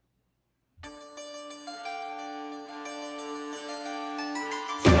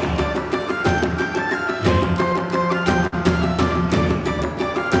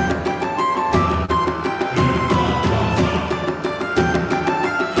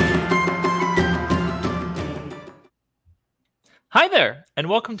Hi there, and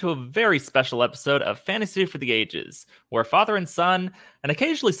welcome to a very special episode of Fantasy for the Ages, where father and son, and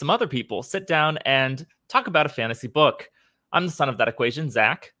occasionally some other people, sit down and talk about a fantasy book. I'm the son of that equation,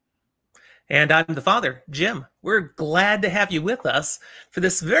 Zach. And I'm the father, Jim. We're glad to have you with us for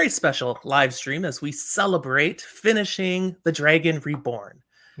this very special live stream as we celebrate finishing The Dragon Reborn.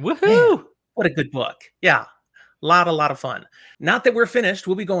 Man, Woohoo! what a good book. Yeah, a lot of fun. Not that we're finished,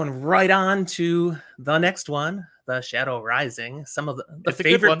 we'll be going right on to the next one, The Shadow Rising, some of the It's a good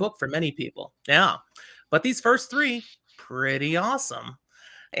favorite one. book for many people. Yeah, but these first three, pretty awesome.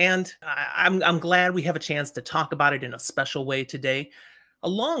 And I'm glad we have a chance to talk about it in a special way today,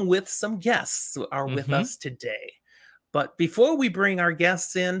 along with some guests who are with us today. But before we bring our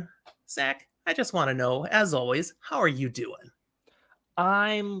guests in, Zach, I just want to know, as always, how are you doing?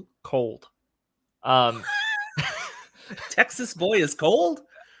 I'm cold. Texas boy is cold?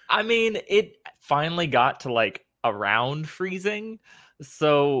 I mean, it finally got to like around freezing.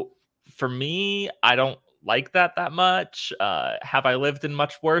 So for me, I don't like that much. Have I lived in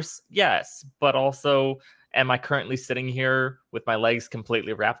much worse? Yes. But also, am I currently sitting here with my legs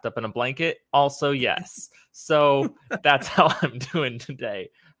completely wrapped up in a blanket? Also, yes. So that's how I'm doing today.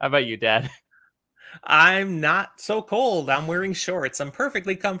 How about you, Dad? I'm not so cold. I'm wearing shorts. I'm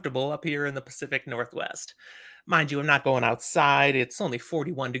perfectly comfortable up here in the Pacific Northwest. Mind you, I'm not going outside. It's only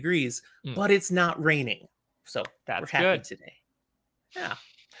 41 degrees, but it's not raining. So we're That's happy good. today. Yeah.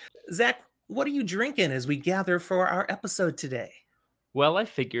 Zach, what are you drinking as we gather for our episode today? Well, I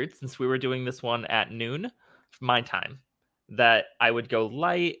figured since we were doing this one at noon, my time, that I would go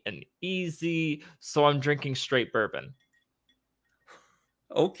light and easy. So I'm drinking straight bourbon.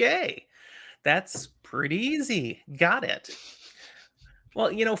 Okay. That's pretty easy. Got it.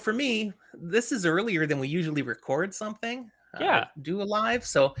 Well, for me, this is earlier than we usually record something. Yeah. Do a live.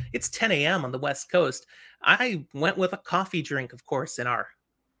 So it's 10 a.m. on the West Coast. I went with a coffee drink, of course, in our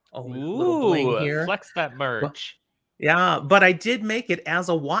little bling Ooh, here. flex that But, merch. yeah, but I did make it as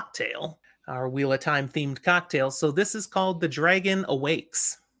a Wattail, our Wheel of Time themed cocktail. So this is called the Dragon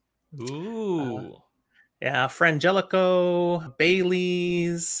Awakes. Ooh. Yeah, Frangelico,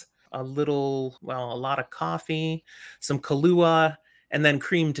 Bailey's, a lot of coffee, some Kahlua, and then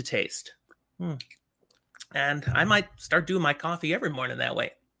cream to taste. And I might start doing my coffee every morning that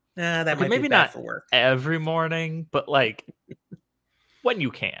way. That Okay, might be maybe bad not for work. every morning, but like when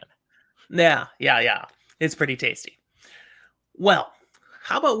you can. Yeah. It's pretty tasty. Well,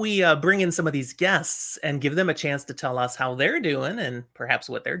 how about we bring in some of these guests and give them a chance to tell us how they're doing and perhaps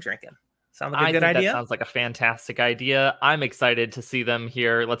what they're drinking? Sound like a I good think that idea? sounds like a fantastic idea. I'm excited to see them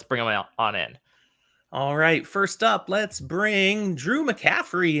here. Let's bring them on in. All right, first up, let's bring Drew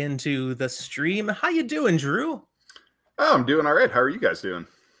McCaffrey into the stream. How you doing, Drew? Oh, I'm doing all right. How are you guys doing?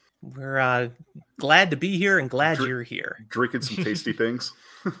 We're glad to be here and glad you're here. Drinking some tasty things.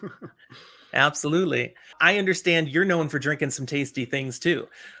 Absolutely. I understand you're known for drinking some tasty things too.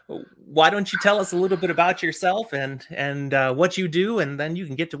 Why don't you tell us a little bit about yourself and what you do, and then you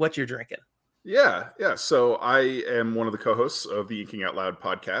can get to what you're drinking. Yeah. So I am one of the co-hosts of the Inking Out Loud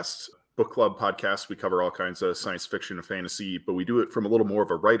podcast, book club podcast. We cover all kinds of science fiction and fantasy, but we do it from a little more of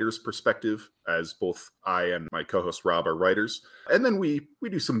a writer's perspective, as both I and my co-host Rob are writers. And then we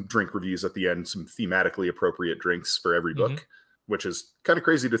do some drink reviews at the end, some thematically appropriate drinks for every book, which is kind of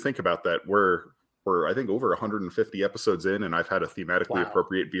crazy to think about that. We're I think over 150 episodes in, and I've had a thematically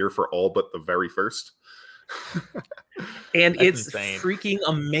appropriate beer for all but the very first. And That's it's insane. Freaking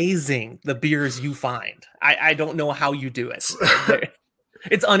amazing, the beers you find. I don't know how you do it.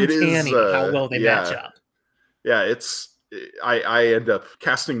 It's uncanny how well they match up. Yeah, I end up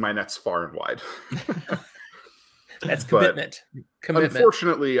casting my nets far and wide. That's commitment.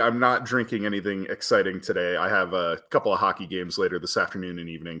 Unfortunately, I'm not drinking anything exciting today. I have a couple of hockey games later this afternoon and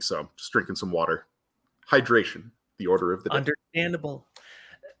evening, so I'm just drinking some water. Hydration, the order of the day. Understandable.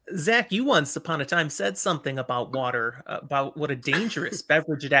 Zach, you once upon a time said something about water, about what a dangerous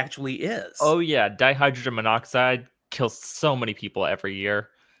beverage it actually is. Oh yeah, dihydrogen monoxide kills so many people every year.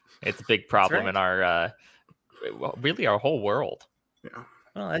 It's a big problem in our really our whole world. Yeah.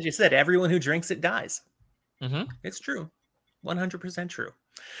 Well, as you said, everyone who drinks it dies. It's true. 100% true.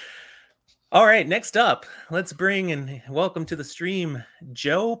 All right, next up, let's bring and welcome to the stream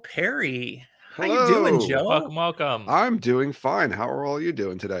Joe Perry. How you doing, Joe? Welcome. I'm doing fine. How are all you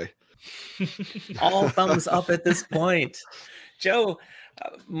doing today? All thumbs up at this point. Joe,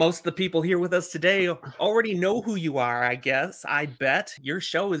 Most of the people here with us today already know who you are, I guess. I bet your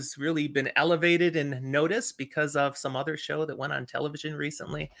show has really been elevated and noticed because of some other show that went on television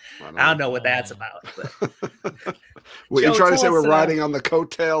recently. I don't know what that's about. But What, Joe, you trying to say tell we're us, riding on the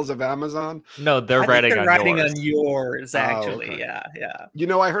coattails of Amazon? No, they're I think riding they're on riding yours. on yours, Oh, actually. okay. Yeah. You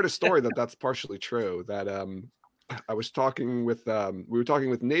know, I heard a story that's partially true. That I was talking with we were talking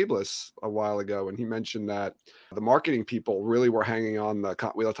with Nablus a while ago, and he mentioned that the marketing people really were hanging on the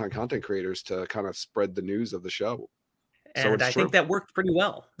Wheel of Time content creators to kind of spread the news of the show. So And it's I true. think that worked pretty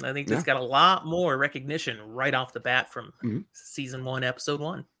well. I think this Yeah. got a lot more recognition right off the bat from Mhm. season 1, episode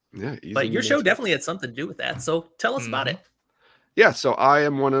 1. Yeah, easy But your show maintenance. definitely had something to do with that. So tell us about it. Yeah, so I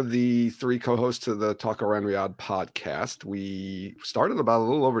am one of the 3 co-hosts of the Talk Around Riyadh podcast. We started about a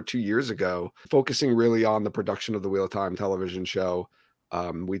little over 2 years ago, focusing really on the production of the Wheel of Time television show.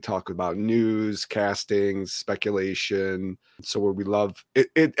 We talk about news, castings, speculation. So where we love it,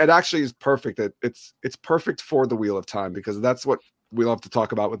 it actually is perfect. It's perfect for the Wheel of Time because that's what we love to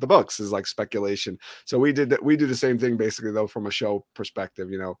talk about with the books is like speculation. So we do the same thing basically though from a show perspective,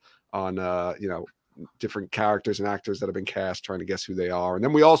 on different characters and actors that have been cast, trying to guess who they are. And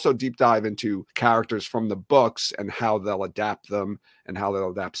then we also deep dive into characters from the books and how they'll adapt them and how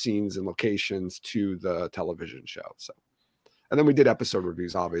they'll adapt scenes and locations to the television show. So, and then we did episode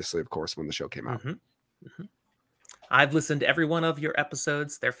reviews, obviously, of course, when the show came out. I've listened to every one of your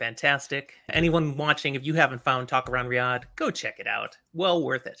episodes. They're fantastic. Anyone watching, if you haven't found Talk Around Riyadh, go check it out. Well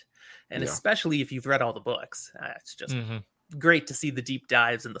worth it. And especially if you've read all the books. It's just great to see the deep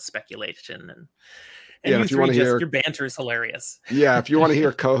dives and the speculation. And if you want to hear, your banter is hilarious. Yeah, if you want to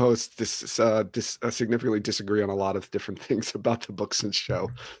hear co-hosts significantly disagree on a lot of different things about the books and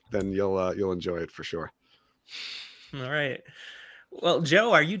show, then you'll enjoy it for sure. All right. Well,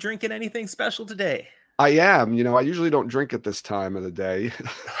 Joe, are you drinking anything special today? I am. I usually don't drink at this time of the day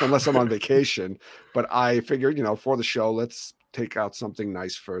unless I'm on vacation. But I figured, for the show, let's take out something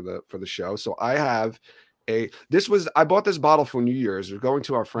nice for the show. So I have I bought this bottle for New Year's. We're going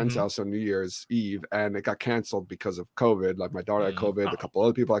to our friend's house on New Year's Eve, and it got canceled because of COVID. Like my daughter had COVID, a couple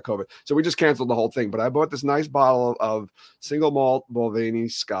other people had COVID, so we just canceled the whole thing. But I bought this nice bottle of single malt Balvenie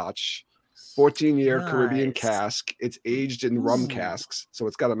Scotch, 14-year Caribbean cask. It's aged in rum casks, so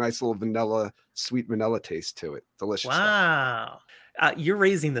it's got a nice little sweet vanilla taste to it. Delicious. Wow. You're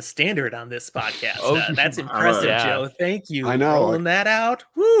raising the standard on this podcast. That's impressive, Joe. Thank you. I know. Rolling that out.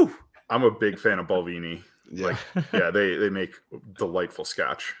 Woo! I'm a big fan of Balvenie. Yeah. They make delightful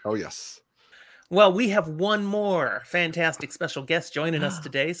scotch. Oh, yes. Well, we have one more fantastic special guest joining us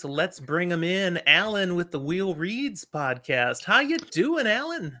today, so let's bring him in. Alan with the Wheel Reads podcast. How you doing,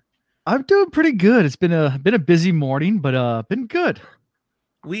 Alan? I'm doing pretty good. It's been a busy morning, but been good.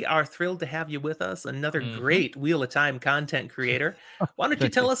 We are thrilled to have you with us. Another great Wheel of Time content creator. Why don't you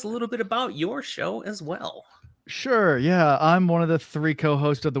tell us a little bit about your show as well? Sure. Yeah, I'm one of the 3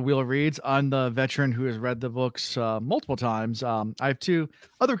 co-hosts of the Wheel of Reads. I'm the veteran who has read the books multiple times. I have 2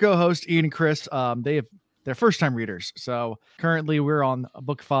 other co-hosts, Ian and Chris. They're first-time readers. So currently we're on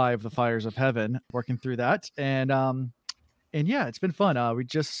book 5, The Fires of Heaven, working through that. And yeah, it's been fun. We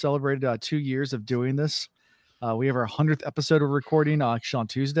just celebrated 2 years of doing this. We have our 100th episode of recording actually on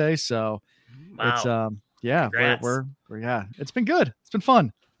Tuesday. So it's we're it's been good. It's been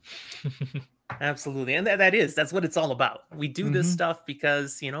fun. Absolutely. And that's what it's all about. We do this stuff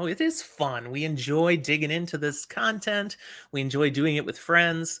because, it is fun. We enjoy digging into this content. We enjoy doing it with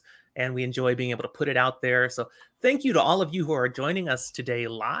friends, and we enjoy being able to put it out there. So thank you to all of you who are joining us today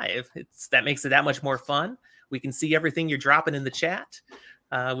live. That makes it that much more fun. We can see everything you're dropping in the chat.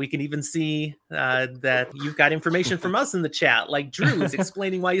 We can even see that you've got information from us in the chat, like Drew is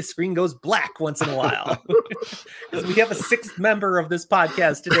explaining why his screen goes black once in a while. Because we have a 6th member of this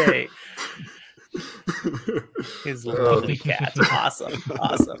podcast today. His lovely cat.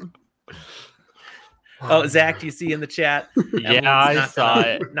 Awesome. Oh, Zach, do you see in the chat? Yeah, I saw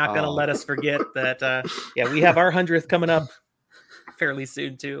it. Not going to let us forget that. We have our 100th coming up fairly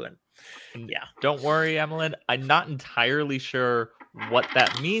soon too. And yeah, don't worry, Emmeline. I'm not entirely sure what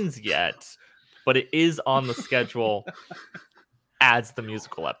that means yet, but it is on the schedule as the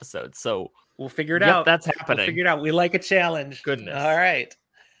musical episode. So we'll figure it out. That's happening. We'll figure it out. We like a challenge. Goodness. All right.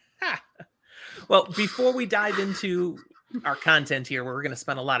 Well, before we dive into our content here, where we're going to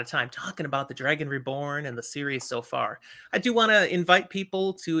spend a lot of time talking about the Dragon Reborn and the series so far, I do want to invite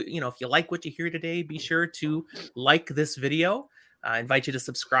people to, if you like what you hear today, be sure to like this video. I invite you to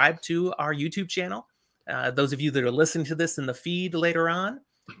subscribe to our YouTube channel. Those of you that are listening to this in the feed later on,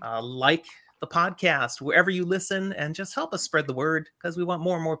 like the podcast wherever you listen, and just help us spread the word, because we want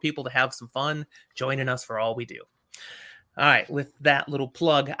more and more people to have some fun joining us for all we do. All right, with that little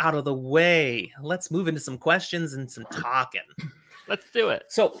plug out of the way, let's move into some questions and some talking. Let's do it.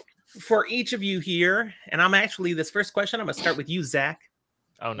 So, for each of you here, and this first question, I'm going to start with you, Zach.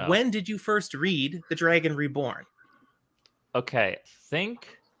 Oh, no. When did you first read The Dragon Reborn? Okay, I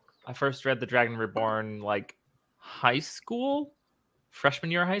think I first read The Dragon Reborn like high school,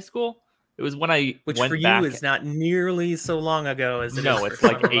 freshman year of high school. It was when I Which went for you back. is not nearly so long ago as it No, is it's for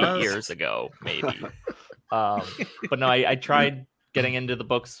like some of 8 us. years ago, maybe. But no, I tried getting into the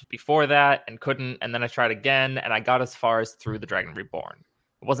books before that and couldn't, and then I tried again, and I got as far as through The Dragon Reborn.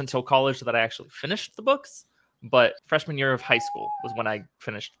 It wasn't until college that I actually finished the books, but freshman year of high school was when I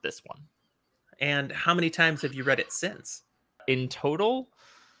finished this one. And how many times have you read it since? In total,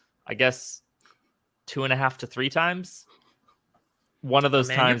 I guess 2.5 to 3 times. One of those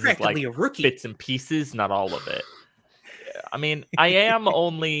Man, times you're is like practically a rookie. bits and pieces, not all of it. I mean, I am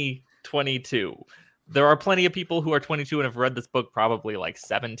only 22. There are plenty of people who are 22 and have read this book probably like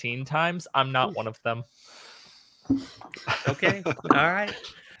 17 times. I'm not one of them. Okay. All right.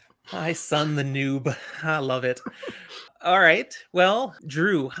 My son, the noob. I love it. All right. Well,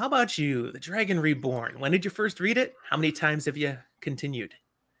 Drew, how about you? The Dragon Reborn. When did you first read it? How many times have you continued?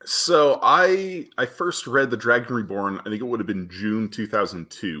 So I first read The Dragon Reborn, I think it would have been June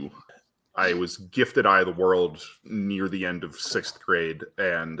 2002. I was gifted Eye of the World near the end of 6th grade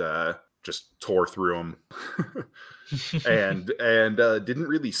and just tore through them. and didn't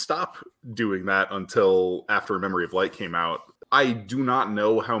really stop doing that until after A Memory of Light came out. I do not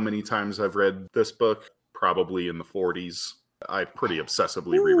know how many times I've read this book, probably in the 40s. I pretty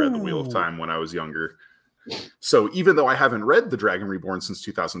obsessively reread The Wheel of Time when I was younger. So even though I haven't read The Dragon Reborn since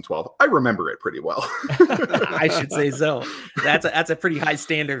 2012, I remember it pretty well. I should say so. That's a pretty high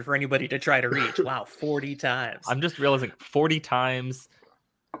standard for anybody to try to reach. Wow, 40 times. I'm just realizing 40 times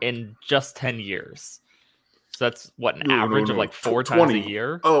in just 10 years. So that's what, an average of like 4 times a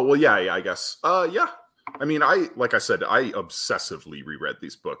year? Oh, well, yeah, I guess. Yeah. I mean, like I said, I obsessively reread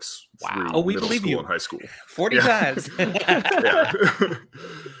these books through we middle believe school you. and high school. 40 times. Yeah.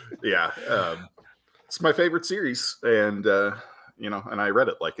 Yeah. It's my favorite series, and and I read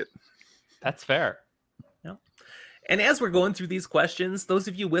it like it. That's fair. Yeah. And as we're going through these questions, those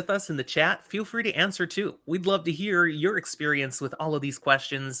of you with us in the chat, feel free to answer too. We'd love to hear your experience with all of these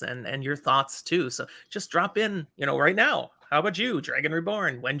questions and your thoughts too. So just drop in, right now. How about you, Dragon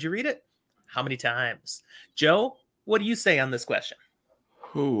Reborn? When did you read it? How many times? Joe, what do you say on this question?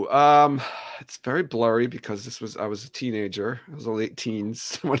 It's very blurry because I was a teenager. I was the late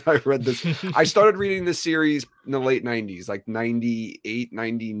teens when I read this. I started reading this series in the late 90s, like 98,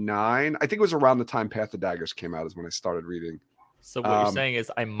 99. I think it was around the time Path of Daggers came out is when I started reading. So what you're saying is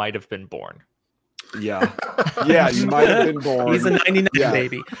I might have been born. Yeah. Yeah, you might have been born. He's a 99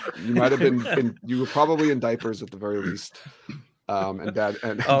 baby. You might have been you were probably in diapers at the very least. And Jim that's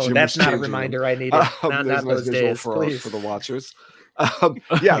was not a changing reminder them. I needed. Not those days, for the watchers.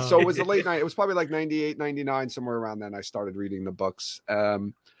 Yeah, so it was the late night. It was probably like 98, 99, somewhere around then I started reading the books.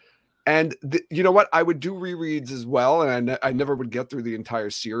 And you know what? I would do rereads as well, and I never would get through the entire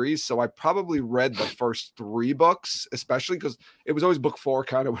series. So I probably read the first 3 books, especially because it was always book 4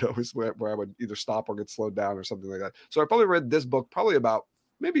 kind of would always where I would either stop or get slowed down or something like that. So I probably read this book probably about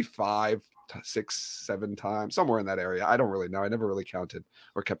maybe 5, 6, 7 times, somewhere in that area. I don't really know. I never really counted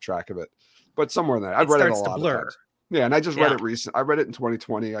or kept track of it, but somewhere in there. I've read it a lot of times. Yeah, and I just read it recently. I read it in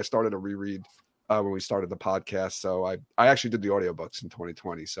 2020. I started a reread when we started the podcast. So I actually did the audiobooks in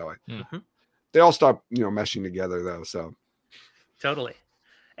 2020. So they all start, meshing together though. So totally.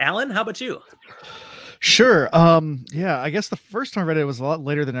 Alan, how about you? Sure. Yeah, I guess the first time I read it was a lot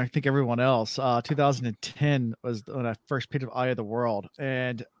later than I think everyone else. 2010 was when I first picked up Eye of the World.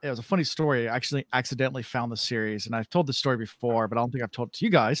 And it was a funny story. I actually accidentally found the series, and I've told this story before, but I don't think I've told it to you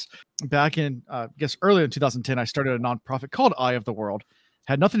guys. Back in, I guess earlier in 2010, I started a nonprofit called Eye of the World.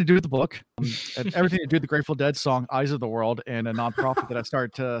 Had nothing to do with the book, and everything to do with the Grateful Dead song Eyes of the World, and a nonprofit that I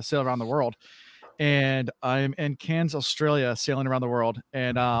started to sail around the world. And I'm in Cairns, Australia, sailing around the world,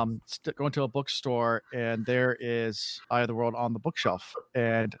 and going to a bookstore, and there is Eye of the World on the bookshelf,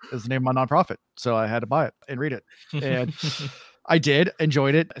 and it's the name of my nonprofit, so I had to buy it and read it, and I did,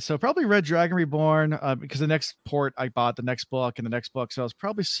 enjoyed it. So probably read Dragon Reborn because the next port I bought the next book and the next book, so I was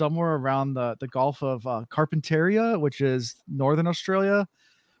probably somewhere around the Gulf of Carpentaria, which is northern Australia,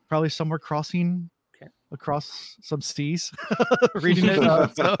 probably somewhere crossing across some seas reading it.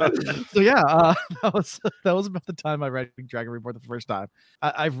 That was about the time I read Dragon Reborn the first time.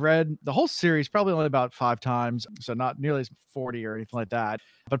 I've read the whole series probably only about 5 times, so not nearly as 40 or anything like that.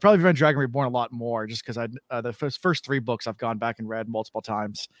 But probably read Dragon Reborn a lot more, just because the first 3 books I've gone back and read multiple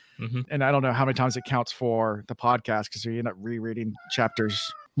times, and I don't know how many times it counts for the podcast because we end up rereading chapters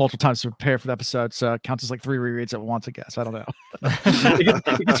multiple times to prepare for the episode, so it counts as like 3 rereads at once, I guess. I don't know.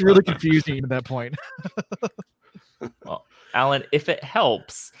 It gets really confusing at that point. Well, Alan, if it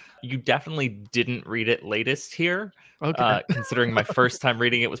helps, you definitely didn't read it latest here. Okay. Considering my first time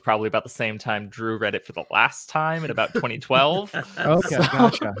reading it was probably about the same time Drew read it for the last time in about 2012. Okay,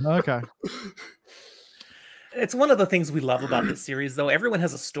 gotcha. Okay. It's one of the things we love about this series, though. Everyone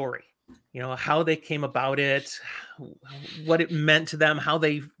has a story. How they came about it, what it meant to them, how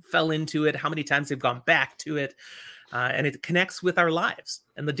they fell into it, how many times they've gone back to it. And it connects with our lives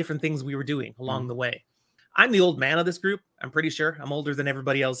and the different things we were doing along the way. I'm the old man of this group. I'm pretty sure I'm older than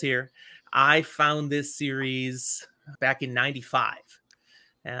everybody else here. I found this series back in 95.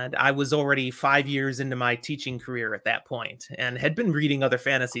 And I was already 5 years into my teaching career at that point and had been reading other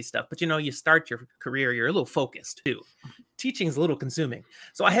fantasy stuff. But, you start your career, you're a little focused too. Teaching is a little consuming.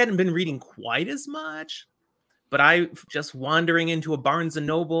 So I hadn't been reading quite as much, but I just wandering into a Barnes and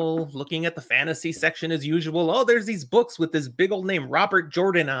Noble, looking at the fantasy section as usual. Oh, there's these books with this big old name, Robert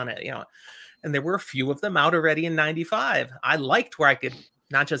Jordan, on it, and there were a few of them out already in 95. I liked where I could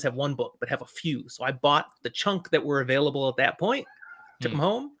not just have one book, but have a few. So I bought the chunk that were available at that point, took them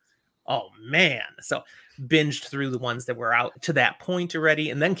home. Oh man. So binged through the ones that were out to that point already,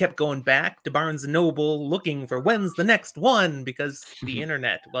 and then kept going back to Barnes and Noble looking for when's the next one, because the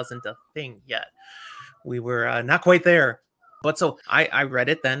internet wasn't a thing yet. We were not quite there. But so I read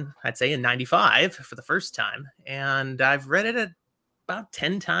it then, I'd say in 95 for the first time. And I've read it about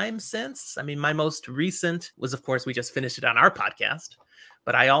 10 times since. I mean, my most recent was, of course, we just finished it on our podcast.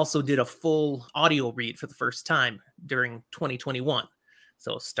 But I also did a full audio read for the first time during 2021.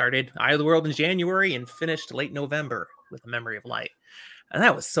 So started Eye of the World in January and finished late November with A Memory of Light. And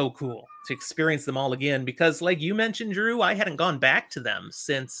that was so cool to experience them all again, because like you mentioned, Drew, I hadn't gone back to them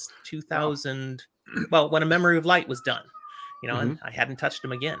since 2000. Well, when A Memory of Light was done, and I hadn't touched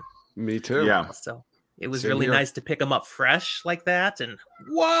them again. Me too. Yeah. So it was Same really here. nice to pick them up fresh like that. And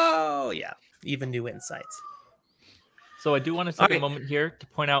whoa, yeah, even new insights. So I do want to take Okay. a moment here to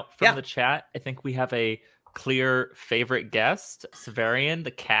point out from the chat, I think we have a clear favorite guest. Severian, the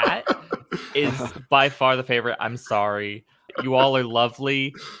cat, is by far the favorite. I'm sorry. You all are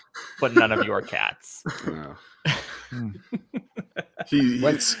lovely, but none of you are cats. Yeah.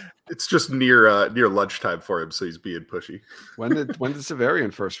 It's just near lunchtime for him, so he's being pushy. When did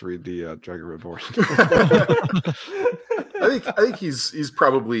Severian first read the Dragon Reborn? I think he's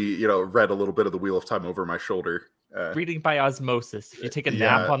probably read a little bit of the Wheel of Time over my shoulder. Reading by osmosis. If you take a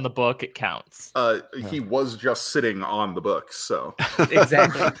nap on the book, it counts. He was just sitting on the book, so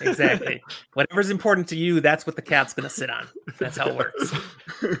Exactly. Whatever's important to you, that's what the cat's going to sit on. That's how it works.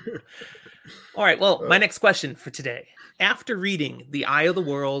 All right. Well, my next question for today. After reading The Eye of the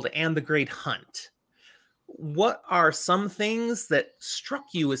World and The Great Hunt, what are some things that struck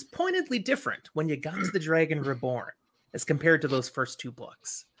you as pointedly different when you got to The Dragon Reborn as compared to those first 2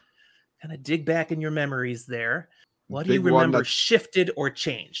 books? Kind of dig back in your memories there. What do you Big one remember that- shifted or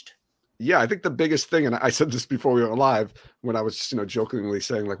changed? Yeah, I think the biggest thing, and I said this before we went live, when I was jokingly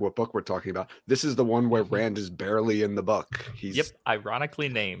saying like what book we're talking about. This is the one where Rand is barely in the book. He's Ironically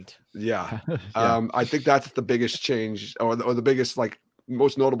named. Yeah. I think that's the biggest change, or the biggest, like,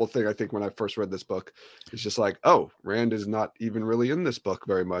 most notable thing, I think, when I first read this book. Is just like, oh, Rand is not even really in this book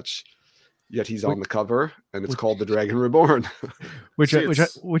very much, yet he's on the cover, and it's called The Dragon Reborn. which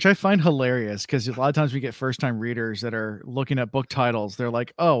I find hilarious, because a lot of times we get first-time readers that are looking at book titles. They're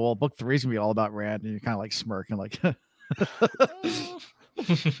like, oh, well, book 3 is going to be all about Rand, and you kind of like smirk and like... Yeah,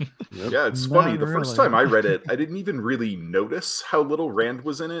 it's funny. The first time I read it, I didn't even really notice how little Rand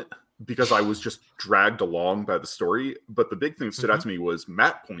was in it, because I was just dragged along by the story. But the big thing that stood out to me was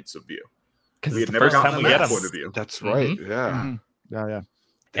Matt points of view. Because We it's had the never first time gotten we get Matt's him. point of view. That's right. Yeah. Yeah.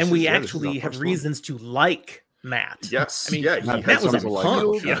 And we this is actually our have first one. reasons to like Matt. Yes. I mean, yeah, Matt has was some a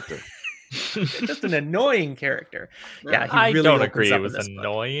likable punk, yeah. character. Just an annoying character. Yeah, he I really don't opens agree up it in was this book.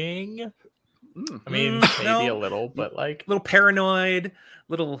 annoying. I mean, maybe no. a little, but like... Little paranoid,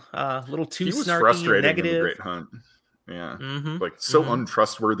 little too He was snarky, frustrating in The negative. Great Hunt. Yeah. Mhm. Like so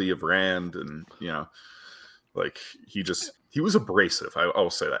untrustworthy of Rand, and like he just He was abrasive. I'll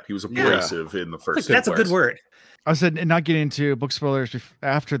say that. He was abrasive in the first. That's a good word. I said, and not getting into book spoilers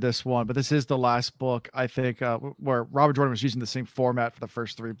after this one, but this is the last book, I think, where Robert Jordan was using the same format for the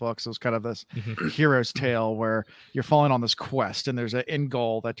first 3 books. It was kind of this hero's tale where you're falling on this quest and there's an end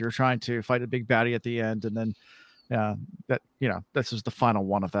goal that you're trying to fight a big baddie at the end. And then, this is the final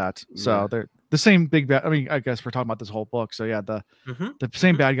one of that. So they're the same big bad. I mean, I guess we're talking about this whole book. So yeah, the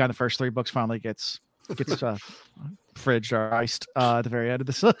same bad guy in the first 3 books finally gets fridged or iced at the very end of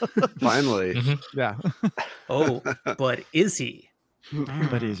this. Finally. Yeah. Oh, but is he?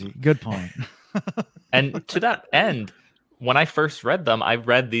 But is he? Good point. And to that end, when I first read them, I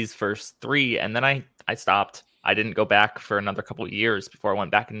read these first 3 and then I stopped. I didn't go back for another couple of years before I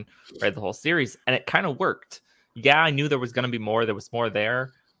went back and read the whole series, and it kind of worked. Yeah, I knew there was going to be more. There was more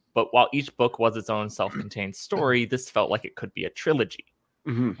there. But while each book was its own self-contained story, this felt like it could be a trilogy.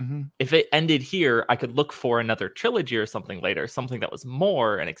 If it ended here, I could look for another trilogy or something later, something that was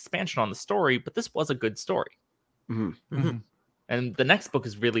more an expansion on the story, but this was a good story. And the next book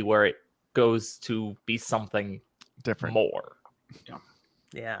is really where it goes to be something different, more.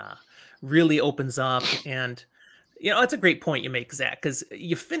 Yeah, really opens up. And it's a great point you make, Zach, because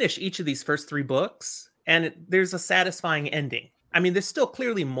you finish each of these first 3 books and there's a satisfying ending. I mean, there's still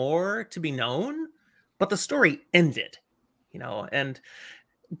clearly more to be known, but the story ended, and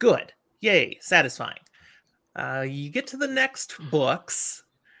good. Yay, satisfying. You get to the next books.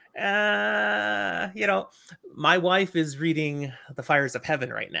 My wife is reading The Fires of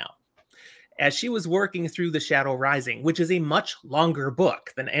Heaven right now. As she was working through The Shadow Rising, which is a much longer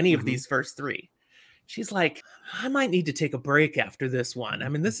book than any of these first 3, she's like, I might need to take a break after this one. I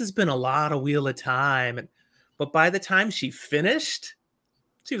mean, this has been a lot of Wheel of Time. But by the time she finished,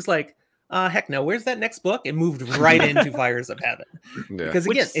 she was like, heck no, where's that next book? It moved right into Fires of Heaven. Because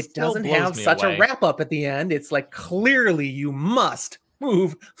again, it doesn't have such a wrap up at the end. It's like, clearly you must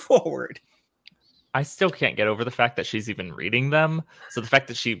move forward. I still can't get over the fact that she's even reading them. So the fact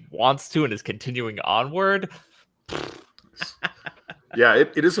that she wants to and is continuing onward. Yeah,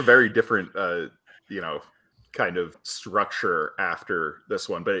 it is a very different, kind of structure after this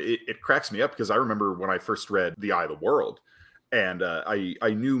one. But it cracks me up because I remember when I first read The Eye of the World, and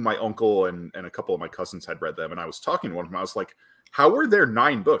I knew my uncle and a couple of my cousins had read them, and I was talking to one of them. I was like, how are there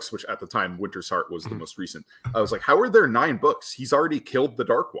 9 books? Which at the time, Winter's Heart was the most recent. I was like, how are there 9 books? He's already killed the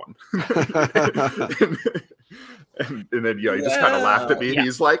Dark One. and then he just kind of laughed at me. Yeah.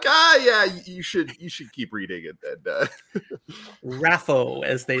 He's like, you should keep reading it. And Raffo,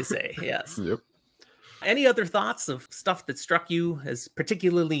 as they say. Yes. Yep. Any other thoughts of stuff that struck you as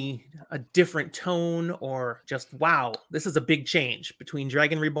particularly a different tone, or just, wow, this is a big change between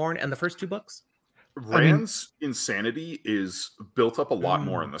Dragon Reborn and the first 2 books? Rand's insanity is built up a lot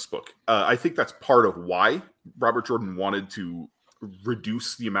more in this book. I think that's part of why Robert Jordan wanted to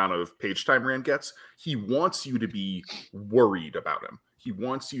reduce the amount of page time Rand gets. He wants you to be worried about him. He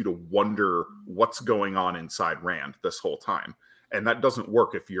wants you to wonder what's going on inside Rand this whole time. And that doesn't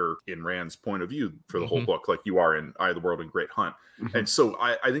work if you're in Rand's point of view for the whole book, like you are in Eye of the World and Great Hunt. And so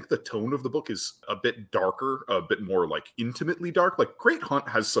I think the tone of the book is a bit darker, a bit more like intimately dark. Like Great Hunt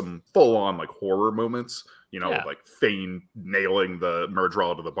has some full-on like horror moments, like Fane nailing the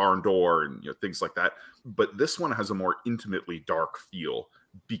Murdral to the barn door and things like that. But this one has a more intimately dark feel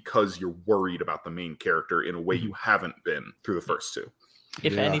because you're worried about the main character in a way you haven't been through the first 2.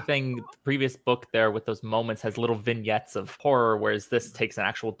 If anything, the previous book there with those moments has little vignettes of horror, whereas this takes an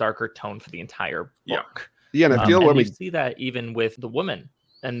actual darker tone for the entire book. Yeah, and I feel when we see that even with the women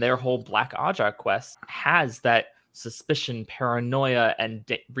and their whole Black Aja quest has that suspicion, paranoia, and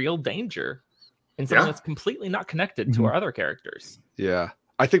real danger in something that's completely not connected to our other characters. Yeah.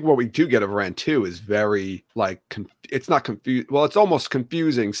 I think what we do get of Rand 2 is very it's not confused. Well, it's almost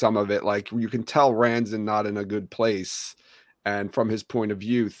confusing, some of it. Like you can tell Rand's not in a good place. And from his point of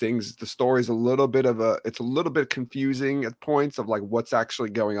view, the story's a little bit confusing at points of like what's actually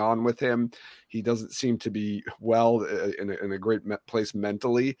going on with him. He doesn't seem to be well in a great place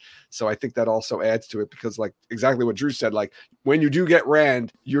mentally. So I think that also adds to it because like exactly what Drew said, like when you do get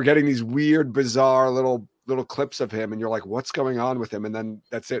Rand, you're getting these weird, bizarre little clips of him and you're like, what's going on with him? And then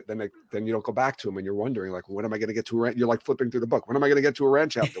that's it. Then you don't go back to him and you're wondering like, when am I going to get to a Rand? You're like flipping through the book. When am I going to get to a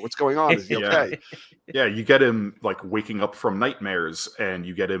Rand chapter? What's going on? Is he okay? Yeah, you get him like waking up from nightmares and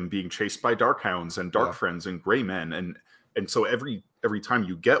you get him being chased by dark hounds and dark friends and gray men. And so every time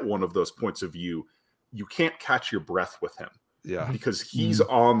you get one of those points of view, you can't catch your breath with him. Yeah. Because he's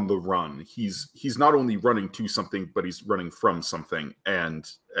on the run. He's not only running to something, but he's running from something. And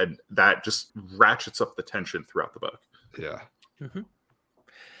that just ratchets up the tension throughout the book. Yeah.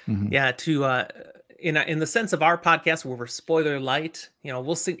 Yeah, to in the sense of our podcast where we're spoiler light,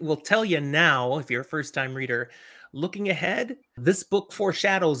 we'll tell you now, if you're a first time reader, looking ahead, this book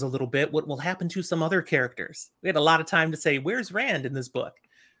foreshadows a little bit what will happen to some other characters. We had a lot of time to say, where's Rand in this book?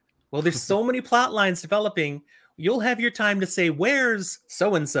 Well, there's so many plot lines developing. You'll have your time to say, where's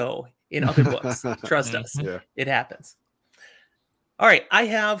so-and-so in other books. Trust us. Yeah. It happens. All right, I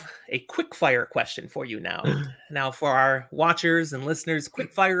have a quick fire question for you now. Now, for our watchers and listeners,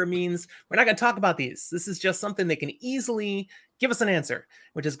 quick fire means we're not going to talk about these. This is just something they can easily give us an answer.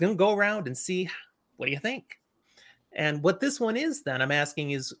 We're just going to go around and see, what do you think? And what this one is, then, I'm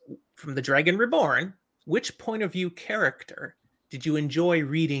asking is, from The Dragon Reborn, which point of view character did you enjoy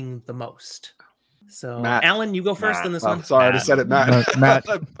reading the most? So, Matt. Alan, you go first in this one. Sorry, I just said it, Matt. Matt.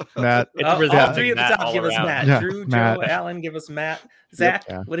 It's All three at the Matt top all give us around. Matt. Yeah, Drew, Matt. Joe, Alan, give us Matt. Zach,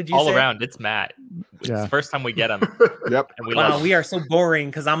 Yeah. what did you All say? around, it's Matt. It's Yeah. the first time we get him, Yep. and we love Wow, him. we are so boring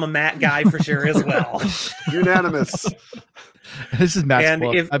because I'm a Matt guy for sure as well. Unanimous. This is Matt's And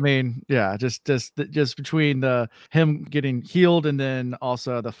book. if- I mean, yeah, just between him getting healed and then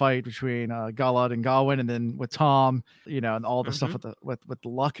also the fight between Galad and Gawain, and then with Tom, and all the stuff with the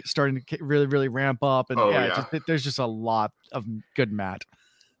luck starting to really ramp up, and there's just a lot of good Matt.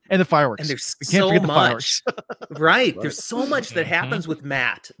 And the fireworks. And there's We can't so forget the much. fireworks. Right. There's so much that happens with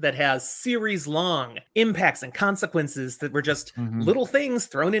Matt that has series long impacts and consequences that were just little things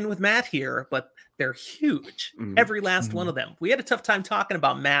thrown in with Matt here, but they're huge. Every last one of them. We had a tough time talking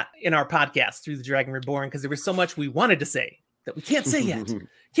about Matt in our podcast through The Dragon Reborn because there was so much we wanted to say that we can't say yet.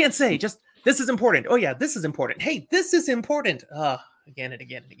 Can't say. Just, this is important. Oh, yeah, this is important. Hey, this is important. Again and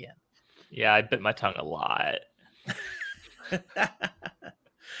again and again. Yeah, I bit my tongue a lot.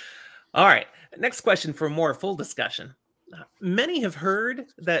 All right. Next question for more full discussion. Many have heard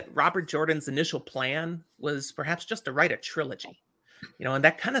that Robert Jordan's initial plan was perhaps just to write a trilogy. And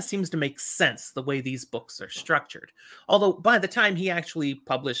that kind of seems to make sense the way these books are structured. Although by the time he actually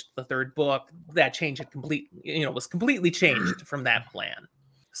published the third book, that change had was completely changed from that plan.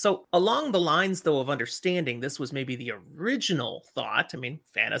 So along the lines, though, of understanding this was maybe the original thought,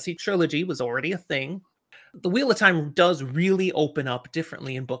 fantasy trilogy was already a thing. The Wheel of Time does really open up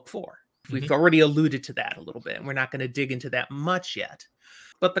differently in book 4. We've already alluded to that a little bit, and we're not going to dig into that much yet.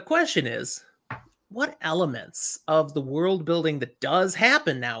 But the question is, what elements of the world building that does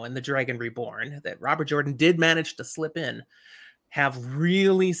happen now in The Dragon Reborn, that Robert Jordan did manage to slip in, have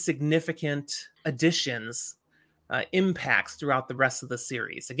really significant additions, impacts throughout the rest of the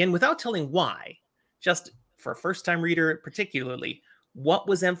series? Again, without telling why, just for a first-time reader particularly, what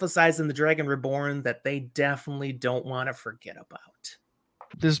was emphasized in The Dragon Reborn that they definitely don't want to forget about?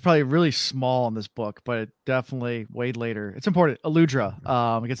 This is probably really small in this book, but definitely way later. It's important.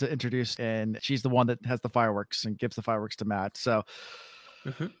 Aludra gets introduced, and she's the one that has the fireworks and gives the fireworks to Matt. So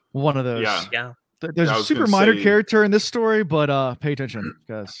one of those. Yeah. There's a super minor character in this story, but pay attention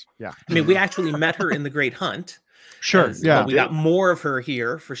because, we actually met her in The Great Hunt. Sure. But we got more of her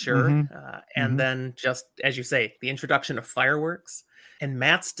here for sure. And then just, as you say, the introduction of fireworks and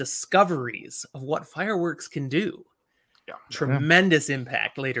Matt's discoveries of what fireworks can do. Tremendous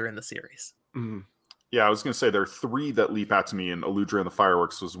impact later in the series. Yeah, I was going to say there are 3 that leap out to me, and Aludra and the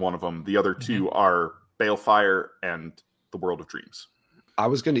Fireworks was one of them. The other 2 are Balefire and The World of Dreams. I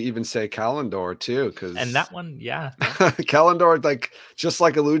was going to even say Kalendor too, and that one, Kalendor, just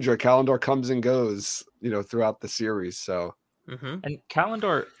like Aludra, Kalendor comes and goes, throughout the series. So, and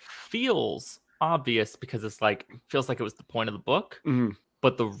Kalendor feels obvious because it's feels like it was the point of the book.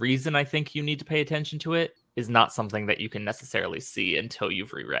 But the reason I think you need to pay attention to it is not something that you can necessarily see until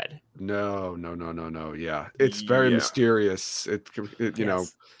you've reread. No. Yeah, it's very mysterious.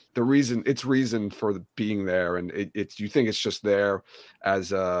 The reason for being there, and it's you think it's just there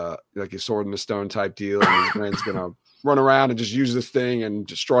as a sword in the stone type deal, and his man's gonna run around and just use this thing and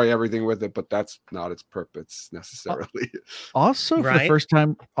destroy everything with it, but that's not its purpose necessarily. Also, for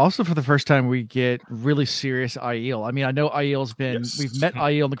the first time, we get really serious Aiel. I know Aiel's been. Yes. We've met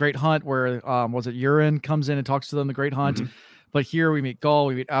Aiel in the Great Hunt, where was it Urien comes in and talks to them in the Great Hunt. But here we meet Gull,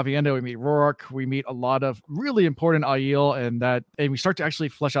 we meet Avienda, we meet Rourke, we meet a lot of really important Aiel, and we start to actually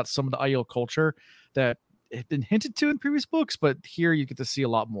flesh out some of the Aiel culture that had been hinted to in previous books, but here you get to see a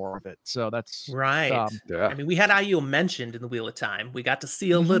lot more of it. So that's right. We had Aiel mentioned in the Wheel of Time. We got to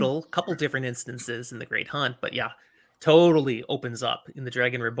see a couple different instances in the Great Hunt, but totally opens up in the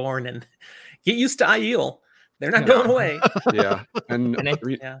Dragon Reborn, and get used to Aiel. They're not going away. And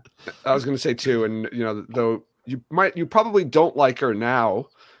I was going to say too, and though you probably don't like her now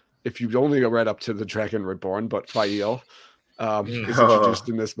if you've only read up to the Dragon Reborn, but Fael is introduced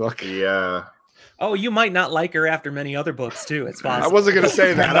in this book. Yeah. Oh, you might not like her after many other books too. It's possible. I wasn't going to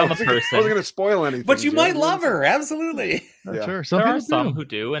say that. Depends I on the wasn't going person. to spoil anything. But you might Jim. love her. Absolutely. Yeah. Sure. Some There are people some do. who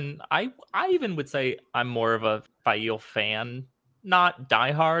do, and I even would say I'm more of a Fael fan, not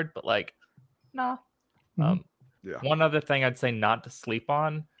diehard, but like, nah. Mhm. Yeah. One other thing I'd say not to sleep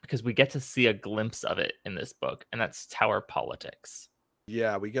on, because we get to see a glimpse of it in this book, and that's Tower politics.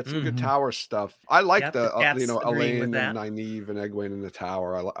 Yeah, we get some good Mhm. tower stuff. I like Yep, the the cat's agreeing with Elaine that. and Nynaeve and Egwene in the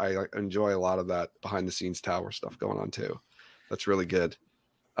tower. I enjoy a lot of that behind the scenes tower stuff going on too. That's really good.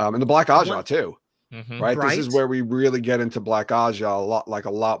 And the Black Aja One- too, Mhm. right? This is Right. where we really get into Black Aja a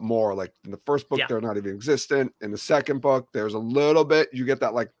lot more. Like in the first book, Yeah. they're not even existent. In the second book, there's a little bit. You get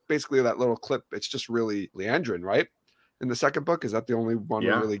that like basically that little clip. It's just really Leandrin, right? In the second book, is that the only one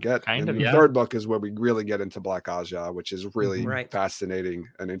Yeah, we really get? kind and of, the yeah. third book is where we really get into Black Aja, which is really Right. fascinating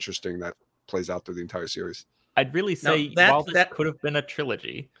and interesting. That plays out through the entire series. I'd really Now, say that- while this that- could have been a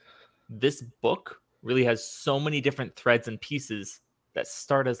trilogy, this book really has so many different threads and pieces that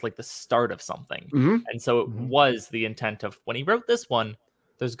start as like the start of something. Mhm. And so it Mhm. was the intent of when he wrote this one,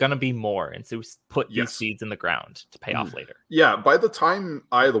 there's going to be more. And so he put these Yes. seeds in the ground to pay off later. Yeah, by the time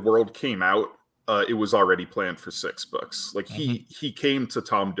Eye of the World came out, it was already planned for 6 books. Like he came to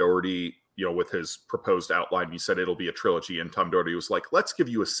Tom Doherty, with his proposed outline. He said it'll be a trilogy, and Tom Doherty was like, "Let's give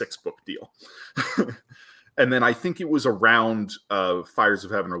you a 6-book deal." And then I think it was around Fires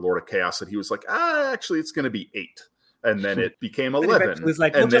of Heaven or Lord of Chaos that he was like, actually, it's going to be 8. And then it became Then 11. eventually it's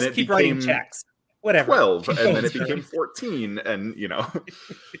like, and we'll then just it keep writing became checks. Whatever. 12, and then it became 14, and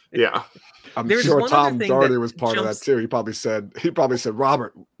yeah. I'm There's sure one other Tom thing Doherty that was part of that jumps- too. He probably said,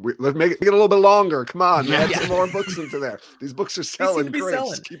 Robert, let's make it a little bit longer. Come on, Yeah. add some more books into there. These books are selling to be great. selling.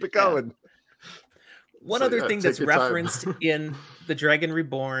 Just keep it Yeah. going. One So, other yeah, thing take that's your time. referenced in The Dragon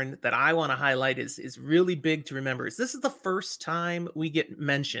Reborn that I want to highlight is really big to remember. This is the first time we get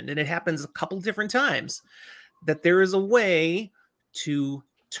mentioned, and it happens a couple different times, that there is a way to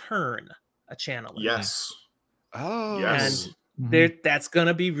turn a channeler. Yes. Oh, Yes. And that's going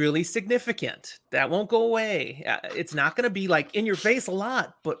to be really significant. That won't go away. It's not going to be like in your face a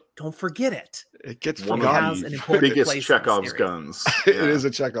lot, but don't forget it. it gets One forgotten. has of an the important biggest place in the Chekhov's series. guns. It is a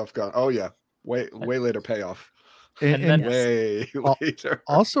Chekhov gun. Oh yeah, way later payoff. And And then- Way later.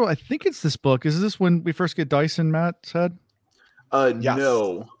 also, I think it's this book. Is this when we first get dice in Matt's head? Yes.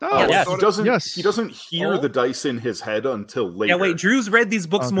 No. No, Yes. He doesn't. Yes. He doesn't hear Oh. the dice in his head until later. Yeah, wait, Drew's read these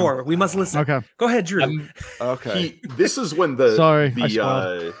books Okay. more. We must listen. Okay. Go ahead, Drew. Okay. This is when the Sorry, I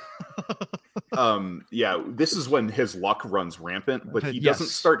the spoiled. this is when his luck runs rampant, but he doesn't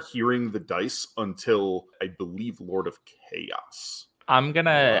Yes. start hearing the dice until I believe Lord of Chaos. I'm going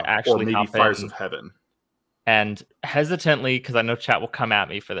to or actually maybe hop Fires in of Heaven. and hesitantly, because I know chat will come at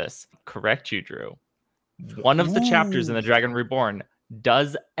me for this, correct you, Drew. One of the chapters in The Dragon Reborn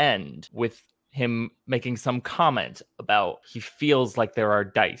does end with him making some comment about he feels like there are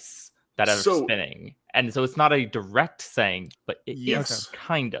dice that are So- spinning. And so it's not a direct saying, but it is Yes.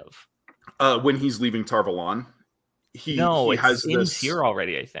 kind of. When he's leaving Tarvalon, he It's has in this. here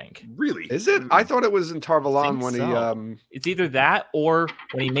already, I think. Really? Is it? I thought it was in Tarvalon Think when so. It's either that or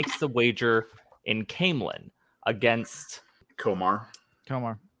when he makes the wager in Camelin against Komar?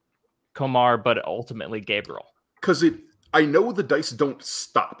 Komar, but ultimately Gabriel. Because I know the dice don't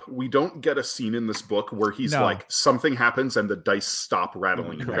stop. We don't get a scene in this book where he's No. like, something happens and the dice stop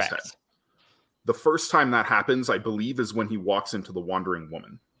rattling in his head. Correct. The first time that happens, I believe, is when he walks into the Wandering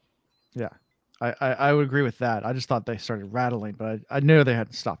Woman. Yeah. I would agree with that. I just thought they started rattling, but I knew they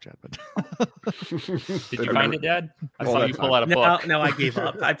hadn't stopped yet. But Did you find it, Dad? I All saw that you pull out a No, book. no, I gave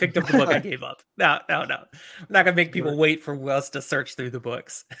up. I picked up the book. I gave up. No. I'm not gonna make people wait for us to search through the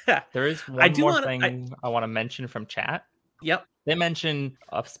books. There is I one do more wanna- thing I want to mention from chat. Yep. They mention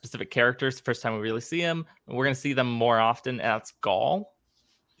specific characters the first time we really see them. And we're going to see them more often. And that's Gaul.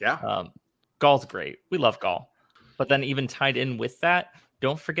 Yeah. Gaul's great. We love Gaul. But then even tied in with that,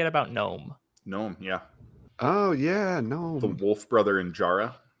 don't forget about Gnome. Gnome, yeah. Oh yeah, no. The Wolf Brother and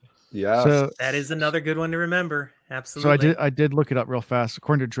Jara. Yeah. so That is another good one to remember. Absolutely. I did look it up real fast.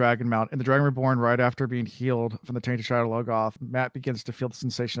 According to Dragon Mount, in the Dragon Reborn, right after being healed from the Tainted Shadow Logoth, Matt begins to feel the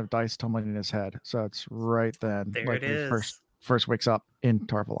sensation of dice tumbling in his head. So it's right then, There like it when he is. first wakes up in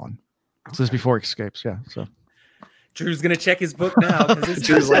Tarvalon. So this is before he escapes. Yeah. So Drew's gonna check his book now because it's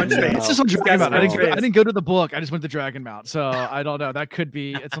Drew's just like, one no. page. it's just on He's Dragon got Mount. some I trace. didn't go to the book. I just went to Dragon Mount. So I don't know. That could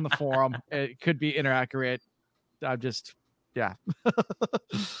be. It's on the forum. It could be inaccurate. I'm just. Yeah.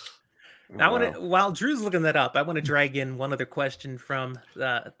 I want to, while Drew's looking that up, I want to drag in one other question from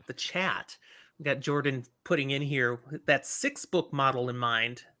the chat. We got Jordan putting in here that 6-book model in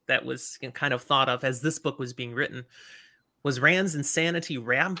mind that was kind of thought of as this book was being written. Was Rand's insanity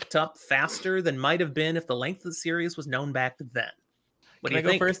ramped up faster than might have been if the length of the series was known back then? What Can do I you go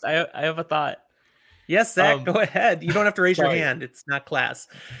think? first? I have a thought. Yes, Zach, go ahead. You don't have to raise your sorry. hand. It's not class.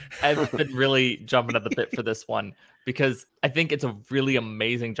 I've been really jumping at the bit for this one because I think it's a really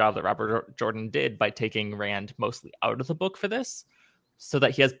amazing job that Robert Jordan did by taking Rand mostly out of the book for this so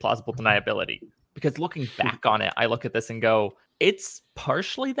that he has plausible deniability. Because looking back on it, I look at this and go, it's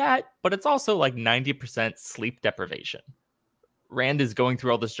partially that, but it's also like 90% sleep deprivation. Rand is going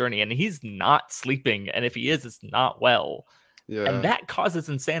through all this journey and he's not sleeping. And if he is, it's not well. Yeah. And that causes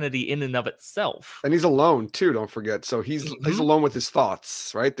insanity in and of itself. And he's alone too, don't forget. So he's alone with his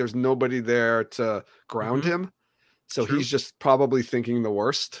thoughts, right? There's nobody there to ground him. So True. he's just probably thinking the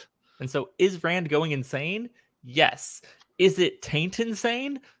worst. And so is Rand going insane? Yes. Is it taint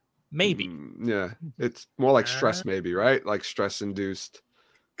insane? Maybe. Yeah. It's more like stress, maybe, right? Like stress induced.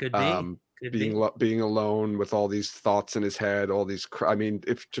 Could be. Being alone with all these thoughts in his head, all these I mean,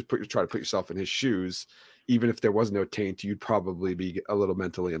 if just try to put yourself in his shoes, even if there was no taint, you'd probably be a little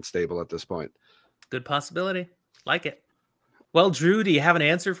mentally unstable at this point. Good possibility. Like it. Well, Drew, do you have an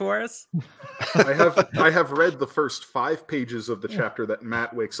answer for us? I have read the first 5 pages of the chapter that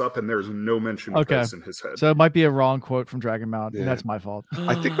Matt wakes up, and there's no mention of this in his head. So it might be a wrong quote from Dragon Mount. Yeah. And that's my fault.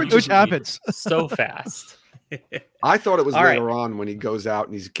 I think Which happens so fast. I thought it was All later on when he goes out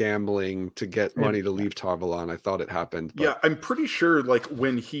and he's gambling to get money to leave Tarvalon. I thought it happened. But... Yeah, I'm pretty sure like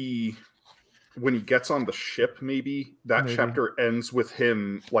when he gets on the ship, maybe that chapter ends with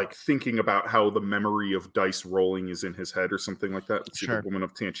him like thinking about how the memory of dice rolling is in his head or something like that. Let's see, the Woman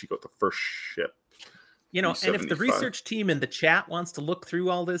of Tanchico, the first ship. You know, and if the research team in the chat wants to look through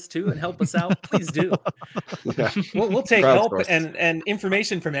all this too and help us out, please do. Yeah. We'll take help and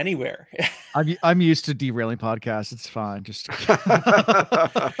information from anywhere. I'm used to derailing podcasts. It's fine. Just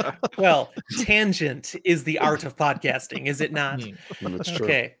well, tangent is the art of podcasting, is it not? That's true.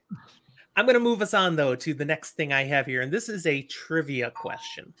 Okay. I'm going to move us on though to the next thing I have here, and this is a trivia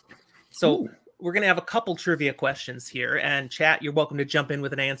question. So we're going to have a couple trivia questions here, and chat, you're welcome to jump in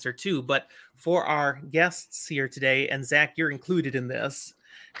with an answer too. But for our guests here today, and Zach, you're included in this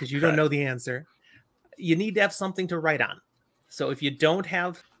because you don't know the answer, you need to have something to write on. So if you don't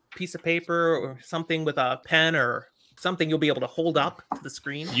have a piece of paper or something with a pen or something you'll be able to hold up to the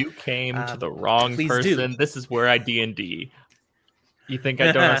screen. You came to the wrong person. This is where I D&D. You think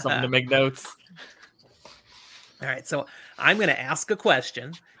I don't have something to make notes? All right, so I'm going to ask a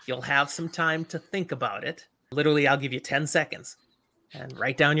question. You'll have some time to think about it. Literally, I'll give you 10 seconds and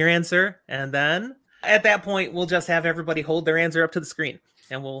write down your answer. And then at that point, we'll just have everybody hold their answer up to the screen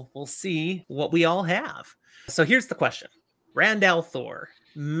and we'll see what we all have. So here's the question. Rand al'Thor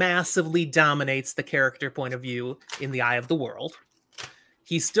massively dominates the character point of view in the Eye of the World.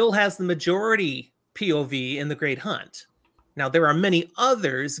 He still has the majority POV in The Great Hunt. Now, there are many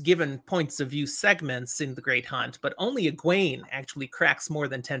others given points of view segments in The Great Hunt, but only Egwene actually cracks more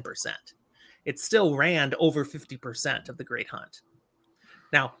than 10%. It's still Rand over 50% of The Great Hunt.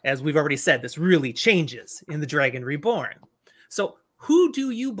 Now, as we've already said, this really changes in The Dragon Reborn. So who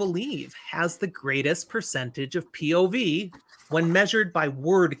do you believe has the greatest percentage of POV when measured by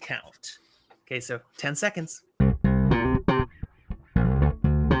word count? Okay, so 10 seconds.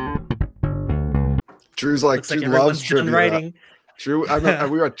 Drew's like, Drew loves trivia. Writing. Drew,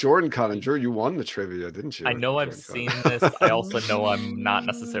 we were at JordanCon, and Drew, you won the trivia, didn't you? I know I've seen this. I also know I'm not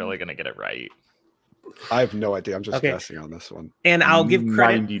necessarily going to get it right. I have no idea. I'm just guessing on this one. And I'll give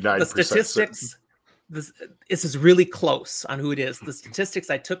credit. The statistics, this is really close on who it is. The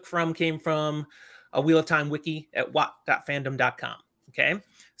statistics I took came from a Wheel of Time wiki at what.fandom.com. Okay,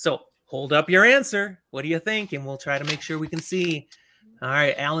 so hold up your answer. What do you think? And we'll try to make sure we can see. All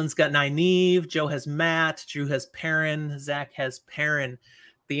right, Alan's got Nynaeve, Joe has Matt, Drew has Perrin, Zach has Perrin.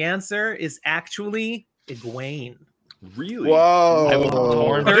 The answer is actually Egwene. Really? Whoa. I was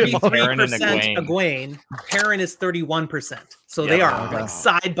torn between Perrin and 33% Egwene. Egwene. Perrin is 31%. So they are like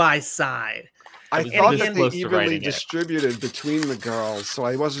side by side. I was thought this that close they to evenly writing it. distributed between the girls, so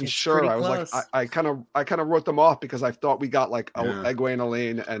I wasn't It's sure. pretty I was close. like, I kind of wrote them off because I thought we got like Egwene,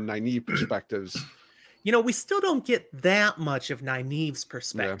 Elaine, and Nynaeve perspectives. You know, we still don't get that much of Nynaeve's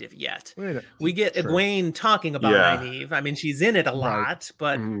perspective yet. We get True. Egwene talking about Nynaeve. I mean, she's in it a lot,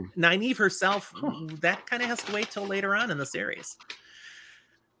 but Nynaeve herself, that kind of has to wait till later on in the series.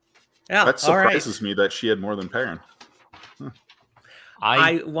 Yeah, that surprises me that she had more than Perrin.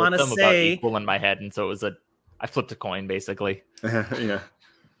 I want to say equal in my head, and so I flipped a coin basically. Yeah,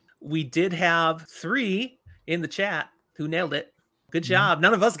 we did have 3 in the chat who nailed it. Good job.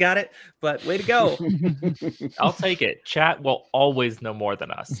 None of us got it, but way to go. I'll take it. Chat will always know more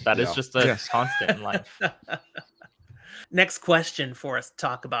than us. That is just a constant in life. Next question for us to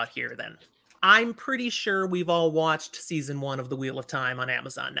talk about here then. I'm pretty sure we've all watched season 1 of The Wheel of Time on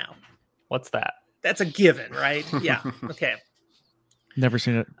Amazon now. What's that? That's a given, right? Yeah. Okay. Never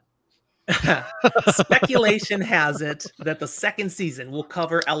seen it. Speculation has it that the second season will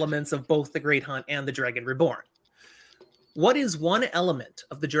cover elements of both The Great Hunt and The Dragon Reborn. What is one element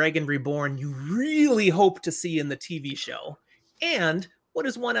of The Dragon Reborn you really hope to see in the TV show? And what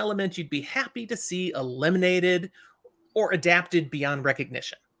is one element you'd be happy to see eliminated or adapted beyond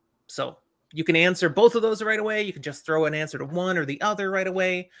recognition? So you can answer both of those right away. You can just throw an answer to one or the other right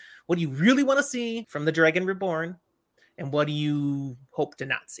away. What do you really want to see from The Dragon Reborn? And what do you hope to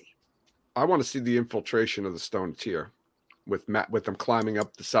not see? I want to see the infiltration of the Stone Tier with them climbing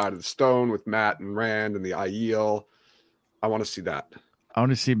up the side of the stone with Matt and Rand and the Aiel. I want to see that. I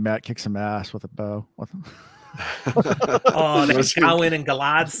want to see Matt kick some ass with a bow. Oh, the Cowan and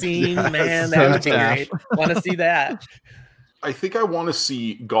Galad scene, Yes. man, that would be great. Want to see that? I think I want to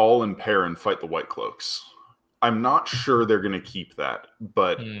see Gaul and Perrin fight the White Cloaks. I'm not sure they're going to keep that,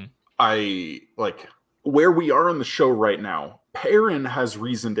 but I like where we are in the show right now. Perrin has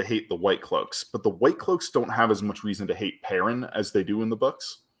reason to hate the White Cloaks, but the White Cloaks don't have as much reason to hate Perrin as they do in the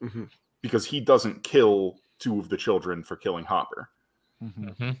books, because he doesn't kill 2 of the children for killing Hopper.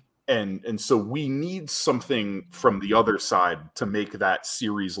 And so we need something from the other side to make that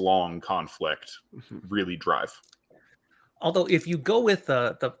series-long conflict really drive. Although if you go with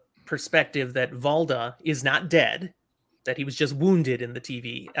the perspective that Valda is not dead, that he was just wounded in the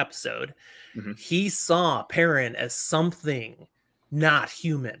TV episode, he saw Perrin as something not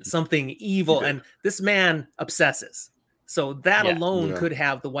human, something evil, and this man obsesses. So that alone could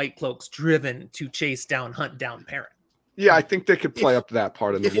have the White Cloaks driven to chase down, hunt down Perrin. Yeah, I think they could play up that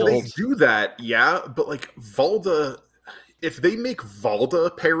part in the world. If they do that, yeah, but like Valda, if they make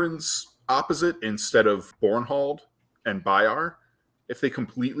Valda Perrin's opposite instead of Bornhald and Bayar, if they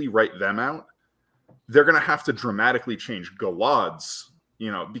completely write them out, they're going to have to dramatically change Galad's,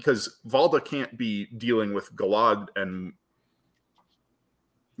 because Valda can't be dealing with Galad and,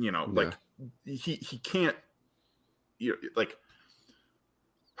 like he can't, like.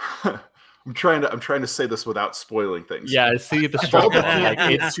 I'm trying to say this without spoiling things. Yeah, I see the struggle. Like,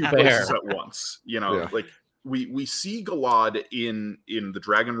 It's 2 places at once. Like we see Galad in The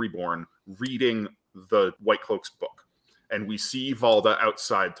Dragon Reborn reading the White Cloaks book, and we see Valda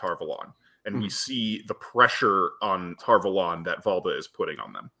outside Tar-Valon, and we see the pressure on Tar-Valon that Valda is putting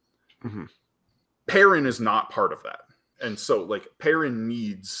on them. Perrin is not part of that, and so like Perrin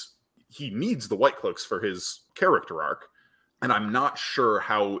needs the White Cloaks for his character arc. And I'm not sure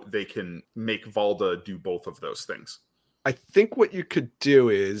how they can make Valda do both of those things. I think what you could do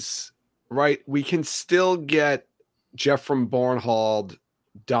is, we can still get Jeffrey Bornhald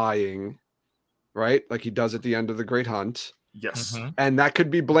dying, right? Like he does at the end of The Great Hunt. Yes. And that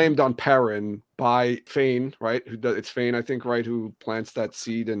could be blamed on Perrin by Fane, right? It's Fane, I think, right? Who plants that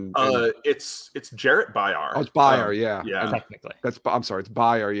seed and it's Jarrett Bayar. Oh, it's Bayar, yeah. Technically. I'm sorry, it's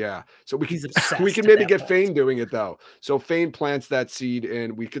Bayar, yeah. So we can to maybe that get point. Fane doing it though. So Fane plants that seed,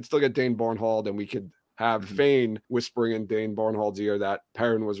 and we could still get Dane Bornhald, and we could have Fane whispering in Dane Bornhald's ear that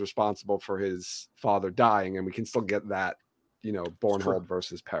Perrin was responsible for his father dying, and we can still get that, Bornhald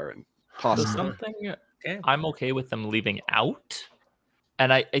versus Perrin. Possibly. Something I'm okay with them leaving out,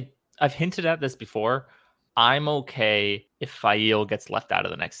 and I've hinted at this before. I'm okay if Fael gets left out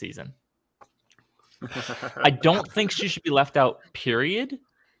of the next season. I don't think she should be left out, period.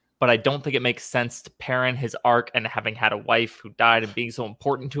 But I don't think it makes sense to Perrin, his arc, and having had a wife who died and being so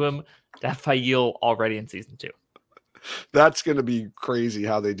important to him, to have Fael already in season 2. That's going to be crazy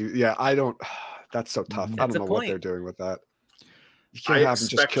how they do. Yeah, that's so tough. I don't know what they're doing with that. You can't have him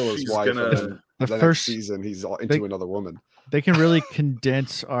just kill his wife and then the next season he's into another woman. They can really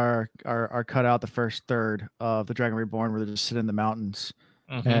condense our cut out the first third of The Dragon Reborn, where they just sit in the mountains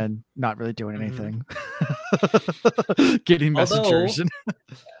and not really doing anything. Getting messengers.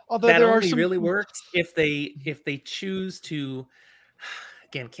 Although that there only really works if they choose to,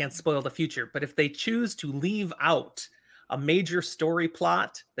 again, can't spoil the future, but if they choose to leave out a major story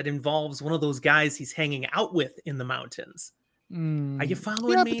plot that involves one of those guys he's hanging out with in the mountains. Are you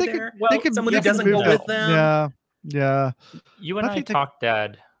following me there? Somebody who doesn't go with them. Yeah. You and I talked,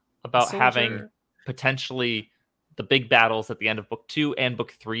 Dad, about having potentially the big battles at the end of book 2 and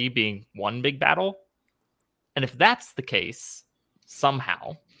book 3 being one big battle. And if that's the case,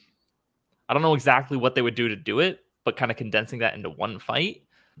 somehow, I don't know exactly what they would do to do it, but kind of condensing that into one fight,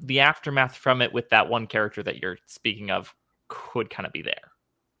 the aftermath from it with that one character that you're speaking of could kind of be there.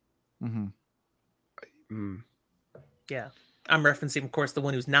 Yeah. I'm referencing, of course, the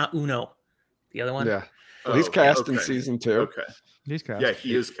one who's not Uno. The other one? Yeah. Well, he's cast in season 2. Okay. He's cast. Yeah,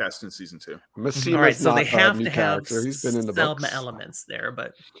 he is cast in season 2. Massimo All right, is so they not a have new to have character. He's been in the some books. elements there,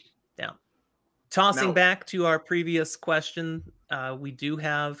 but yeah. Tossing Now- back to our previous question, we do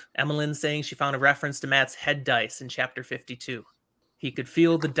have Emmeline saying she found a reference to Matt's head dice in chapter 52. He could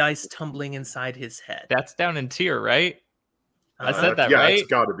feel the dice tumbling inside his head. That's down in tier, right? I said that, yeah, right? it's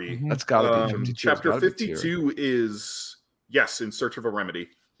got to be. That's got to be 52. Chapter It's gotta be tier. 52 is, yes, in search of a remedy.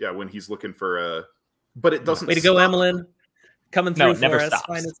 Yeah, when he's looking for a... But it doesn't Way to go, stop. Emmeline. Coming No, through it never for us. stops.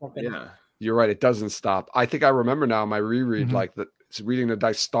 Finding something. Yeah. You're right. It doesn't stop. I think I remember now my reread, like reading the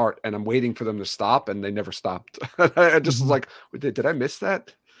dice start, and I'm waiting for them to stop, and they never stopped. I just was like, did I miss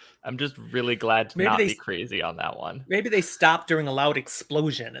that? I'm just really glad to Maybe not they- be crazy on that one. Maybe they stopped during a loud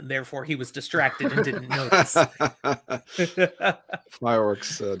explosion, and therefore he was distracted and didn't notice.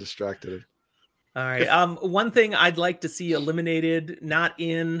 Fireworks distracted him. All right. One thing I'd like to see eliminated, not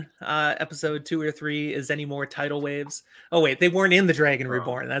in episode 2 or 3, is any more tidal waves. Oh wait, they weren't in the Dragon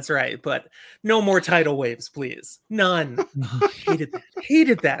Reborn. That's right. But no more tidal waves, please. None. Hated that.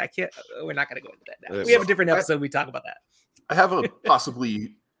 Hated that. I can't. We're not going to go into that now. We have a different episode. We talk about that. I have a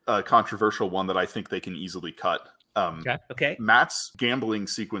possibly controversial one that I think they can easily cut. Okay. Matt's gambling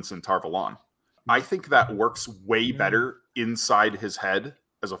sequence in Tarvalon. I think that works way better inside his head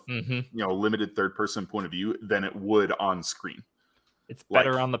as a limited third person point of view than it would on screen. It's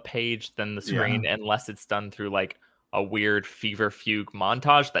better on the page than the screen, unless it's done through like a weird fever fugue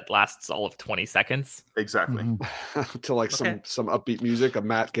montage that lasts all of 20 seconds. Exactly. To like some upbeat music, a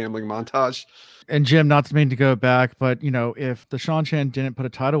Matt gambling montage. And Jim, not to mean to go back, but if the Shan Chan didn't put a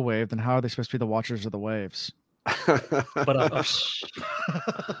tidal wave, then how are they supposed to be the watchers of the waves? But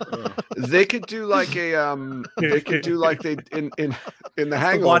they could do like a they could do like they in the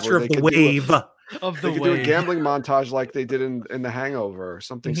Hangover. The watcher of the wave. They could do a gambling montage like they did in the Hangover, or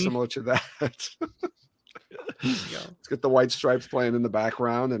something similar to that. Let's get the white stripes playing in the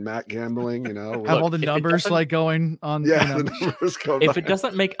background and Matt gambling, have all the numbers like going on. The numbers go if it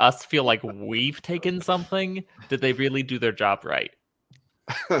doesn't make us feel like we've taken something, did they really do their job right?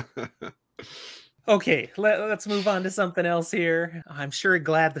 Okay, let's move on to something else here. I'm sure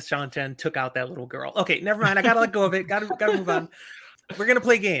glad the Shantan took out that little girl. Okay, never mind. I gotta let go of it. Gotta move on. We're gonna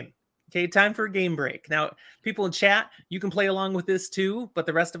play a game. Okay, time for a game break. Now, people in chat, you can play along with this too, but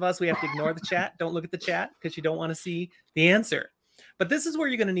the rest of us, we have to ignore the chat. Don't look at the chat because you don't want to see the answer. But this is where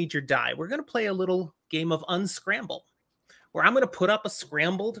you're gonna need your die. We're gonna play a little game of unscramble, where I'm gonna put up a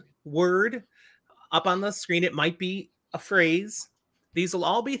scrambled word up on the screen. It might be a phrase. These will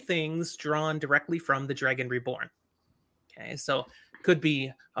all be things drawn directly from the Dragon Reborn. Okay, so it could be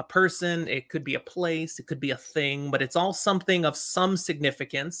a person, it could be a place, it could be a thing, but it's all something of some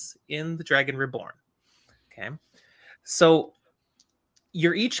significance in the Dragon Reborn. Okay, so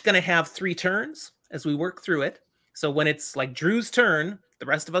you're each going to have 3 turns as we work through it. So when it's like Drew's turn, the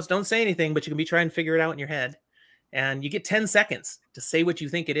rest of us don't say anything, but you can be trying to figure it out in your head. And you get 10 seconds to say what you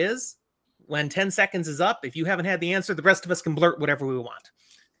think it is. When 10 seconds is up, if you haven't had the answer, the rest of us can blurt whatever we want.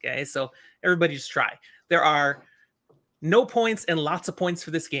 Okay, so everybody just try. There are no points and lots of points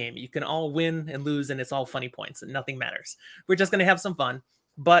for this game. You can all win and lose, and it's all funny points, and nothing matters. We're just going to have some fun.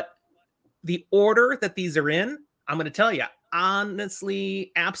 But the order that these are in, I'm going to tell you,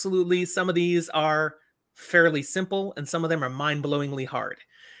 honestly, absolutely, some of these are fairly simple, and some of them are mind-blowingly hard.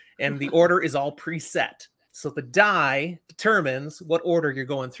 And the order is all preset. So the die determines what order you're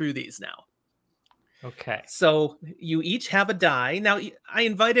going through these now. Okay. So you each have a die. Now, I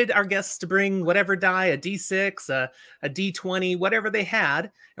invited our guests to bring whatever die, a D6, a D20, whatever they had,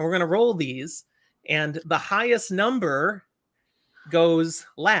 and we're going to roll these. And the highest number goes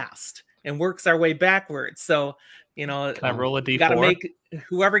last and works our way backwards. So, can I roll a D4? Got to make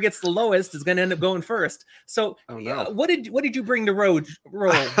whoever gets the lowest is going to end up going first. So, no. What did you bring to roll,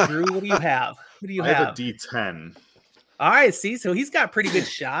 Drew? What do you have? What do you have? have? A D10. All right, see, so he's got a pretty good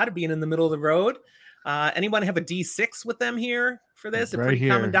shot of being in the middle of the road. Anyone have a D6 with them here for this? Right a pretty here,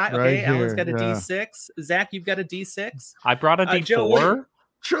 common die. right Okay, Alan's here, got a yeah. D6. Zach, you've got a D6. I brought a D4. Joe,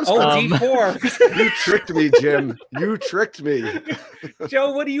 Oh, D4. You tricked me, Jim. You tricked me.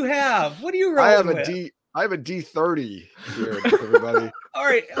 Joe, what do you have? What do you roll? I have with? I have a D30 here, everybody. All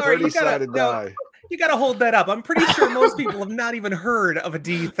right. 30-sided die. You got to hold that up. I'm pretty sure most people have not even heard of a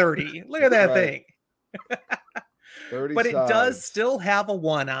D30. Look at that thing. 30 but it sides. does still have a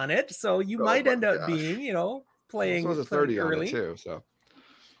 1 on it, so you might end up being, playing This was a 30 early. on it too. So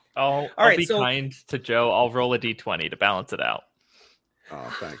I'll be kind to Joe. I'll roll a D20 to balance it out.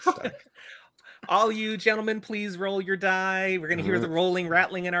 oh, thanks. Zach. All you gentlemen, please roll your die. We're gonna hear the rolling,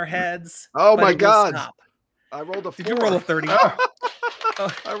 rattling in our heads. Oh but my it will God! stop. I rolled a 4. Did you roll a 30?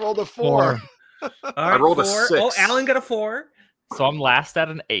 I rolled a 4. All I right, rolled a 4. 6. Oh, Alan got a 4. So I'm last at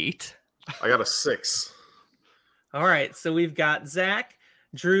an 8. I got a 6. All right, so we've got Zach,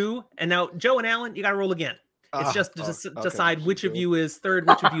 Drew, and now Joe and Alan, you got to roll again. It's just to okay. decide which of you is third,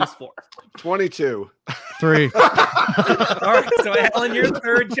 which of you is fourth. 22. 3. All right, so Alan, you're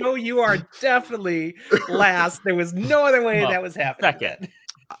third. Joe, you are definitely last. There was no other way that was happening. Second.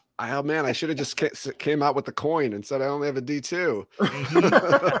 Oh man, I should have just came out with the coin and said I only have a D2.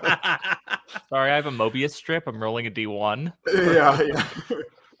 Sorry, I have a Mobius strip. I'm rolling a D1. Yeah.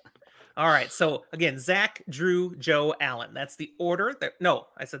 All right, so again, Zach, Drew, Joe, Alan. That's the order. No,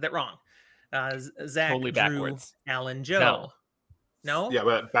 I said that wrong. Zach, Totally Drew, backwards. Alan, Joe. No? Yeah,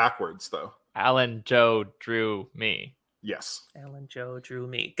 but backwards though. Alan, Joe, Drew, me. Yes. Alan, Joe, Drew,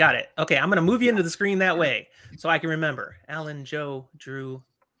 me. Got it. Okay, I'm going to move you into the screen that way so I can remember. Alan, Joe, Drew,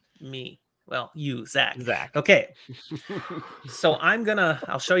 me. Well, you, Zach. Okay. So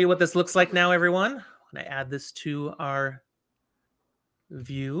I'll show you what this looks like now, everyone. I'm going to add this to our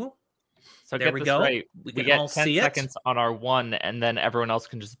view. So There get we this go. right. We We can all get 10 see it. seconds on our one, and then everyone else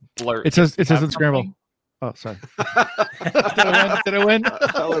can just blurt. It says Have unscramble. something. Oh, sorry. Did I win?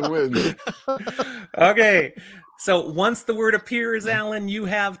 Alan wins. Okay. So once the word appears, Alan, you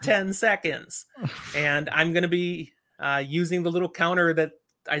have 10 seconds. And I'm going to be using the little counter that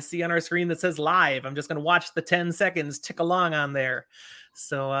I see on our screen that says live. I'm just going to watch the 10 seconds tick along on there.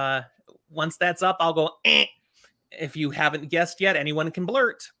 So once that's up, I'll go, eh. If you haven't guessed yet, anyone can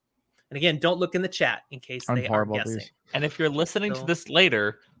blurt. And again, don't look in the chat in case I'm they are horrible at guessing. these. And if you're listening So- to this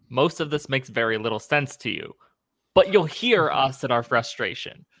later, most of this makes very little sense to you. But you'll hear us in our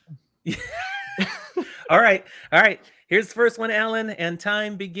frustration. All right. Here's the first one, Alan, and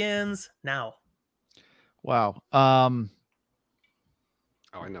time begins now. Wow. Oh,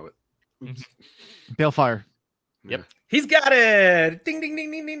 I know it. Balefire. Yep. He's got it. Ding, ding,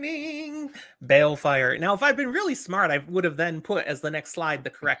 ding, ding, ding, ding. Balefire. Now, if I'd been really smart, I would have then put as the next slide the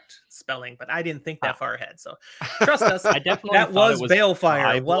correct spelling, but I didn't think that far ahead. So trust us. I definitely That thought was it was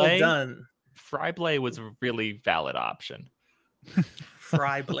Balefire. Well Fryblade. done, Fryblade was a really valid option.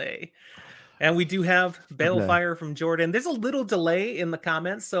 Fryblade. And we do have Balefire from Jordan. There's a little delay in the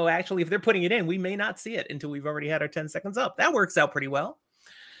comments. So actually, if they're putting it in, we may not see it until we've already had our 10 seconds up. That works out pretty well.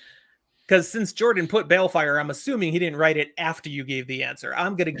 Because since Jordan put Balefire, I'm assuming he didn't write it after you gave the answer.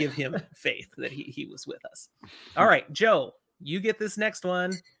 I'm going to give him faith that he was with us. All right, Joe, you get this next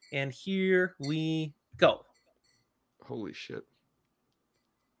one. And here we go. Holy shit.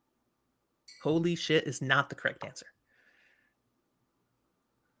 Holy shit is not the correct answer.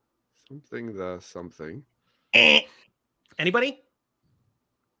 Something the something. Anybody?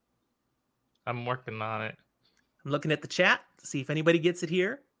 I'm working on it. I'm looking at the chat to see if anybody gets it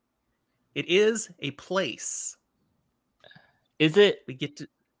here. It is a place. Is it We get to.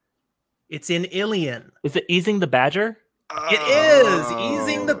 It's in Ilion. easing the badger? It is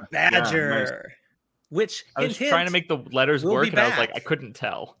easing the badger. Which I was hint, trying to make the letters we'll work, be and I was like, back. I couldn't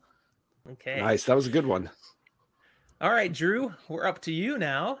tell. Okay. Nice. That was a good one. All right, Drew, we're up to you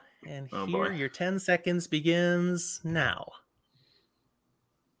now. And Oh, here boy. your 10 seconds begins now.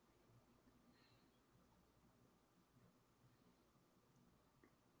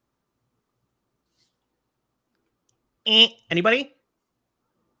 Anybody?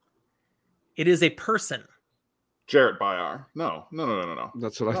 It is a person. Jarrett Bayar. No.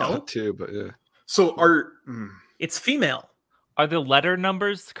 That's what I No. thought too, but yeah. So are It's female. Are the letter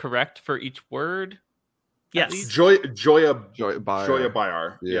numbers correct for each word? Yes. least? Joya Buyer.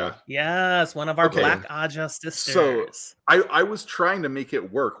 Bayar. Yeah. Yes, one of our Okay. Black Aja sisters. So I was trying to make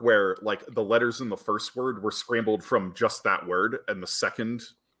it work where like the letters in the first word were scrambled from just that word and the second,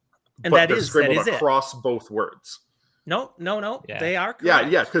 And but that they're is scrambled it. across both words. No. Yeah. They are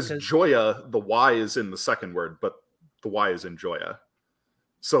correct. Yeah, because Joya, the Y is in the second word, but the Y is in Joya.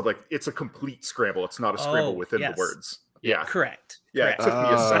 So like it's a complete scramble. It's not a scramble Oh, within yes. the words. Yeah. Correct. Yeah, Correct. it took me a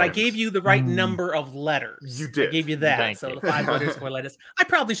But second. But I gave you the right Mm. number of letters. You did. I gave you that. Thank so you. the 5 letters, 4 letters. I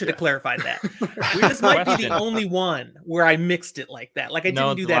probably should have Yeah. clarified that. This might be the Question. only one where I mixed it like that. Like I No,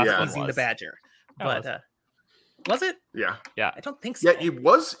 didn't do the that last for one Easing the was. Badger. That But was it? Yeah. I don't think so. Yeah, it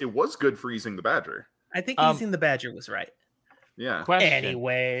was good for easing the badger. I think Um, Easing the Badger was right. Yeah. Question.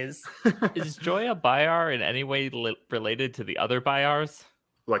 Anyways. Is Joya Bayar in any way related to the other Bayars?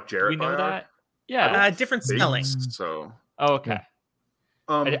 Like Do Jarrett we know Bayar? that? Yeah. Different Think spelling. So Oh, okay.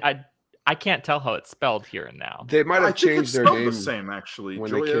 I can't tell how it's spelled here and now. They might I have think it's changed their spelled name the same actually. when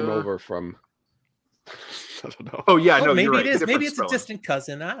Joya... they came over from. I don't know. Oh yeah, Oh, no, maybe you're right. it is. Different Maybe it's spelling. a distant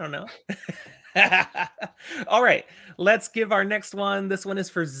cousin. I don't know. All right. Let's give our next one. This one is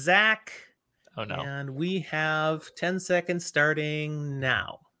for Zach. Oh no. And we have 10 seconds starting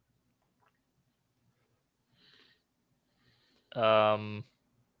now. Um,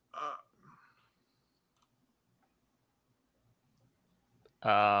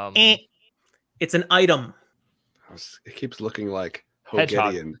 It's an item. It keeps looking like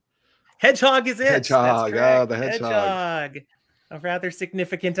Hedgehog. Hogedian. Hedgehog is it? Hedgehog, That's correct. the hedgehog. Hedgehog. A rather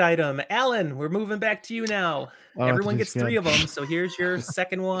significant item. Alan, we're moving back to you now. Oh, Everyone that's gets 3 good. of them, so here's your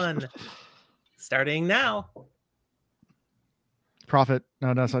second one. Starting now. Profit.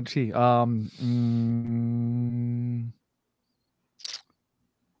 No, that's not T.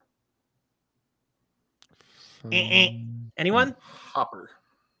 Anyone? Hopper.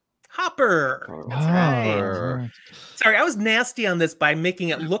 Hopper. That's right. Sorry, I was nasty on this by making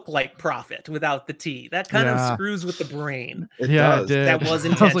it look like profit without the T. That kind of screws with the brain. It Yeah, does. it did. That was I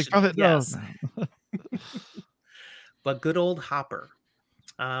intentional. was like, profit. Yes. No. But good old Hopper.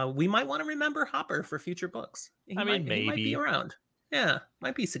 We might want to remember Hopper for future books. He might maybe be around. Yeah,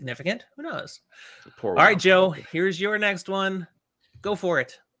 might be significant. Who knows? Poor All right, one. Joe, here's your next one. Go for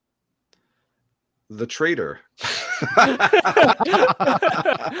it. The Traitor.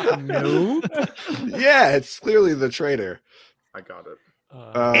 Nope. Yeah, it's clearly The Traitor. I got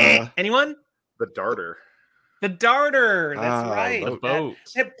it. Anyone? The Darter. The Darter. That's Ah, right. the boat.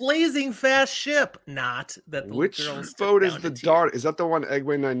 That blazing fast ship. Not that the Which girls boat took is down the to tea. Dart? Is that the one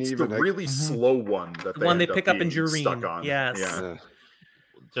Egwene It's Nynaeve the and really slow one that The one they end pick up in being stuck Jureen. on. Yes. Yeah. Yeah.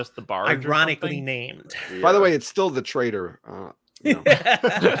 Just the barge. Ironically or named. By the way, it's still The Traitor. You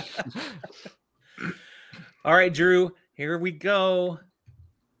know. All right, Drew, here we go.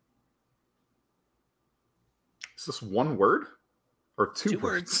 Is this one word or two Two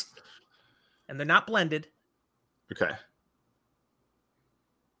words. And they're not blended. Okay.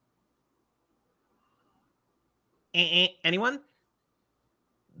 Anyone?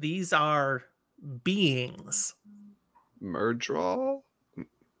 These are beings. Murdral?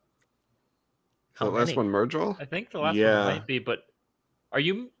 How The last many? one, Murdral? I think the last Yeah. one might be, but are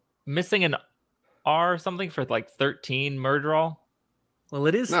you missing an R or something for like 13 Murdral? Well,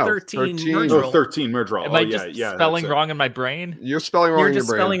 it is No, 13. 13. Murdral. Oh, 13 Murdral. Am Oh, I yeah, just yeah. spelling that's it. wrong in my brain? You're spelling wrong You're in your just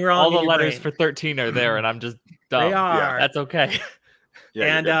brain. spelling wrong. All in the your letters brain. for 13 are there, and I'm just dumb. They are. That's okay.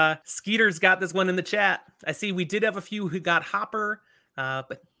 Yeah, And you're good. Skeeter's got this one in the chat. I see we did have a few who got Hopper,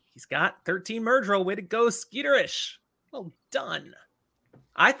 but he's got 13 Murdral. Way to go, Skeeterish. Well done.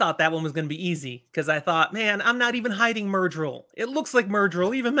 I thought that one was going to be easy because I thought, man, I'm not even hiding Murdral. It looks like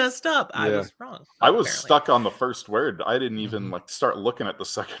Murdral, even messed up. I Yeah. was wrong. I was apparently. stuck on the first word. I didn't even like start looking at the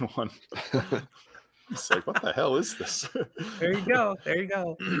second one. It's like, what the hell is this? There you go. There you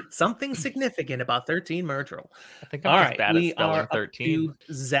go. Something significant about 13 Murdral. I think I'm All just right, bad at we spelling are up 13.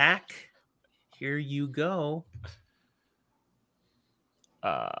 to Zach. Here you go.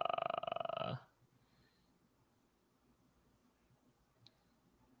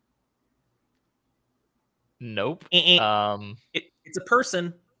 Nope. It's a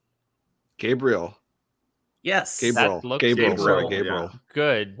person. Gabriel. Yes. Gabriel. That looks Gabriel. Sorry, Gabriel, Gabriel.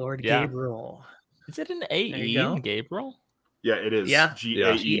 good. Lord Yeah. Gabriel. Is it an There AE you go. in Gabriel? Yeah, it is. Yeah.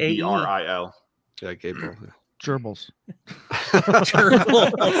 Gaebril. Yeah, Gabriel. Gerbils.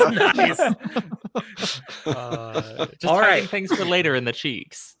 Gerbils. Nice. Just All hiding right. things for later in the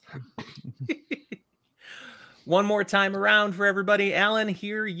cheeks. One more time around for everybody. Alan,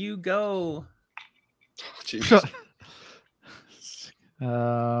 here you go. Jeez.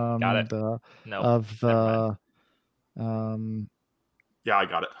 Got it. No. Of the Yeah, I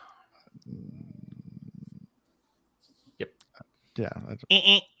got it. yeah.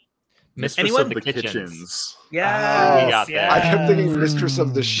 Mistress Anyone? of the The Kitchens. Yes. we got that. I kept thinking yes. Mistress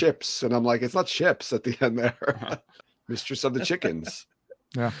of the Ships, and I'm like, it's not ships at the end there. Mistress of the Chickens.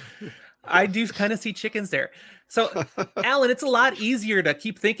 Yeah. I do kind of see chickens there. So, Alan, it's a lot easier to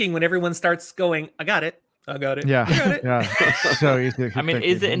keep thinking when everyone starts going, I got it. I got it. Yeah. I got it. Yeah. It's so easy. To I keep mean,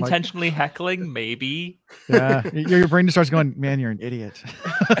 thinking. is it I'm like, intentionally heckling? Maybe. yeah. Your brain just starts going, man, you're an idiot.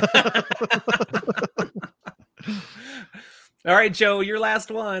 All right, Joe, your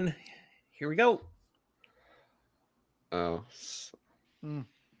last one. Here we go. Oh. No,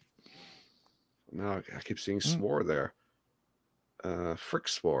 I keep seeing swore there. Frick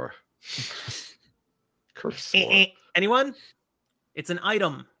swore. Kerf swore. Anyone? It's an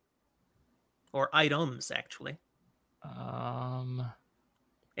item. Or items, actually.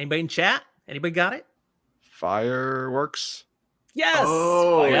 Anybody in chat? Anybody got it? Fireworks. Yes.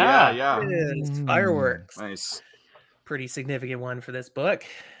 Oh, yeah. yeah. It is. Fireworks. Nice. Pretty significant one for this book.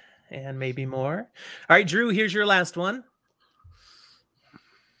 And maybe more. All right, Drew, here's your last one.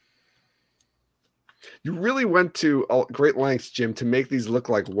 You really went to great lengths, Jim, to make these look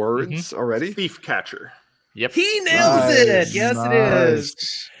like words already. Thief catcher. Yep. He nails it. Yes, it Nice.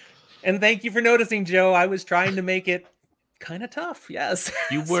 is. And thank you for noticing, Joe. I was trying to make it kind of tough. Yes.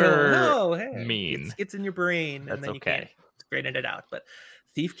 You So, were hey, mean. It gets in your brain, That's and then you okay. can't straighten it out. But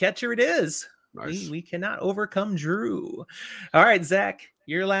thief catcher it is. Nice. We cannot overcome Drew. All right, Zach,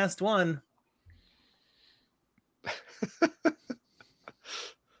 your last one.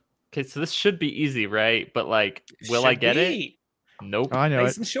 Okay, so this should be easy, right? But like, will I Should get it? be. Nope. Oh, I know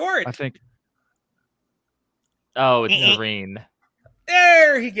Nice it. and short. I think. Oh, it's Zareen.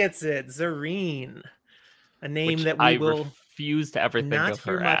 There he gets it. Zareen. A name Which that we I will refuse to ever think not of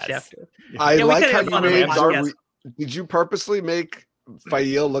hear her much as. after. I Yeah, we like kinda how have you fun on the made podcast. Did you purposely make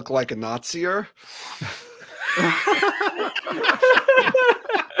Fail look like a Nazier?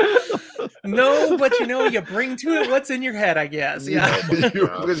 No, but you bring to it what's in your head, I guess. Yeah.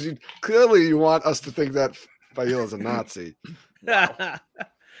 Because clearly you want us to think that Fail is a Nazi.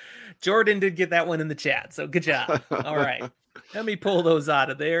 Jordan did get that one in the chat, so good job. All right. Let me pull those out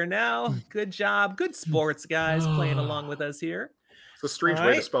of there now. Good job. Good sports, guys, playing along with us here. It's a strange All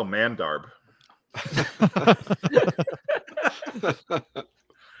way to right. spell Mandarb.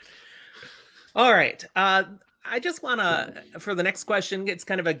 All right. I just want to, for the next question, it's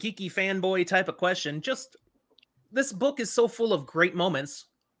kind of a geeky fanboy type of question. Just this book is so full of great moments.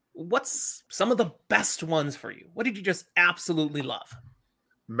 What's some of the best ones for you? What did you just absolutely love?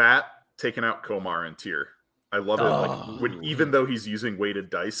 Matt taking out Komar and Tyr. I love it. Like even though he's using weighted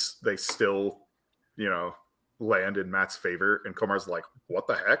dice, they still, land in Matt's favor. And Komar's like, "What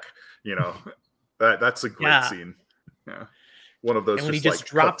the heck?" That's a great scene. Yeah, one of those. And when just he just like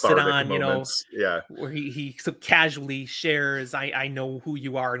drops it on, moments. where he so casually shares, "I know who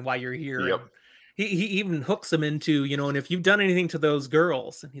you are and why you're here." Yep. And he even hooks him into, and if you've done anything to those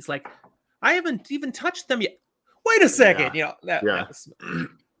girls, and he's like, "I haven't even touched them yet. Wait a second." That was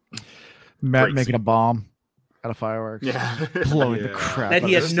Matt Great making scene. a bomb out of fireworks. Yeah. Blowing the crap. that out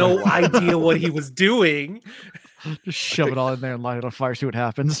he of had it. no idea what he was doing. Just shove it all in there and light it on fire. See what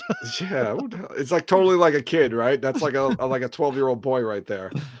happens. Yeah, it's like totally like a kid, right? That's like a 12-year-old boy right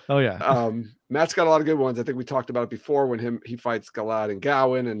there. Oh yeah. Matt's got a lot of good ones. I think we talked about it before when he fights Galad and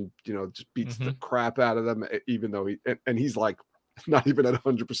Gowan and just beats the crap out of them, even though he's like not even at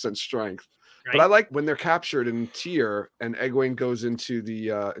 100% strength. Right? But I like when they're captured in Tyr and Egwene goes into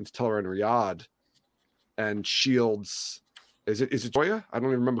into Teleran Riyadh and shields. Is it Joya? I don't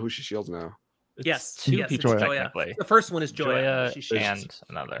even remember who she shields now. Yes, two it's people Joya. technically. The first one is Joya. Joya and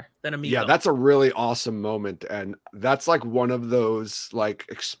another. Then Amico. Yeah, that's a really awesome moment, and that's like one of those like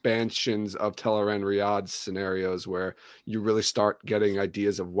expansions of Teleran Riyadh scenarios where you really start getting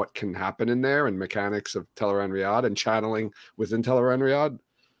ideas of what can happen in there and mechanics of Teleran Riyadh and channeling within Teleran Riyadh.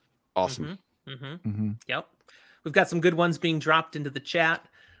 Awesome. Yep. We've got some good ones being dropped into the chat.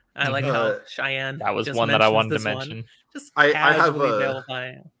 I like how Cheyenne. That was just one that I mentions wanted to this one. mention. Just I have casually a-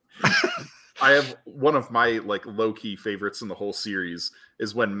 vilifying. I have one of my like low-key favorites in the whole series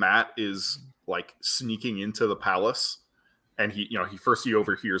is when Matt is like sneaking into the palace and he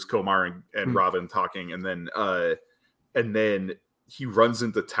overhears Komar and Robin talking and then he runs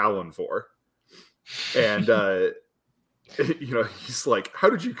into Talonvor and he's like,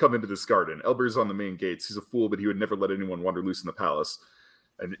 "How did you come into this garden? Elber's on the main gates. He's a fool, but he would never let anyone wander loose in the palace."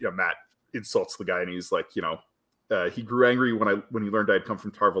 And Matt insults the guy and he's like, he grew angry when he learned I had come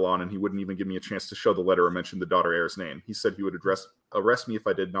from Tarvalon, and he wouldn't even give me a chance to show the letter or mention the daughter heir's name. He said he would arrest me if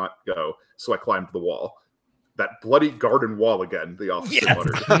I did not go, so I climbed the wall. That bloody garden wall again, the officer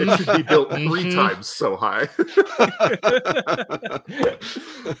muttered. It should be built 3 times so high.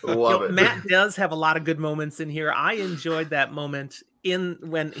 Love it. Matt does have a lot of good moments in here. I enjoyed that moment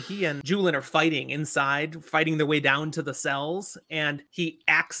when he and Julian are fighting inside, fighting their way down to the cells, and he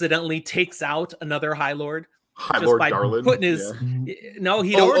accidentally takes out another High Lord. High Just Lord by Darlin. putting his Yeah.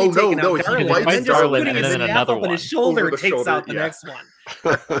 he'd already taken no, out he Darlin, fights and then just Darlin, putting and his then staff another up on his one. shoulder Over the takes shoulder, out the yeah. next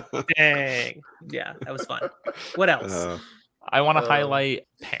one. Dang. Yeah, that was fun. What else? I want to highlight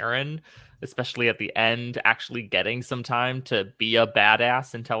Perrin, especially at the end, actually getting some time to be a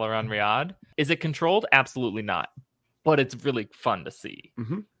badass in Teleran Riyadh. Is it controlled? Absolutely not. But it's really fun to see.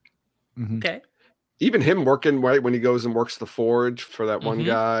 Okay. Even him working right when he goes and works the forge for that one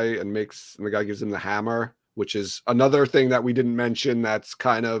guy and the guy gives him the hammer, which is another thing that we didn't mention that's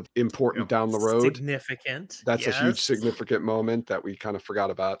kind of important down the road. Significant. That's a huge significant moment that we kind of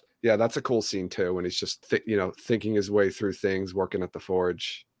forgot about. Yeah, that's a cool scene too when he's just thinking his way through things, working at the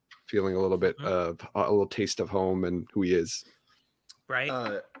forge, feeling a little bit of a little taste of home and who he is. Right.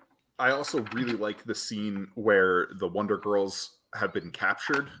 I also really like the scene where the Wonder Girls have been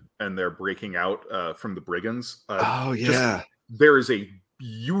captured and they're breaking out from the brigands. There is a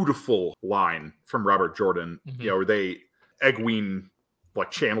beautiful line from Robert Jordan, where Egwene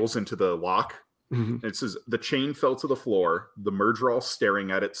like channels into the lock Mhm. It says, the chain fell to the floor, the Murdral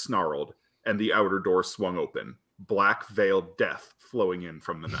staring at it snarled, and the outer door swung open. Black veiled death flowing in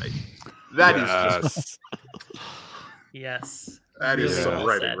from the night. That is just Yes. that is Really some well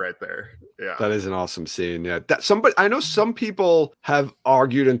writing said. right there. Yeah. That is an awesome scene. Yeah. I know some people have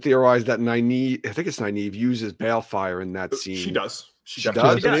argued and theorized that Nynaeve, I think it's Nynaeve, uses balefire in that scene. She does. She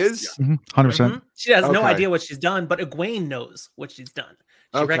definitely does? It does. is? 100%. Mhm. She has no Okay. idea what she's done, but Egwene knows what she's done.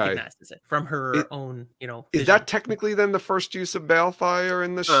 She Okay. recognizes it from her own, Is vision. that technically then the first use of balefire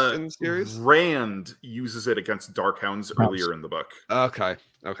in the in the series? Rand uses it against Darkhounds earlier in the book. Okay.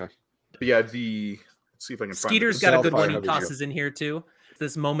 Okay. But yeah, let's see if I can Skeeter's find got a good Balefire one he heavy tosses in here too.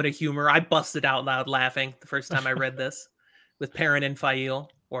 This moment of humor. I busted out loud laughing the first time I read this with Perrin and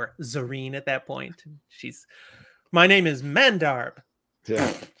Fail, or Zareen at that point. My name is Mandarb.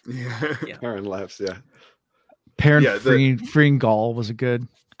 Yeah. Yeah. Perrin laughs. Yeah. Perrin Yeah, freeing Gaul was a good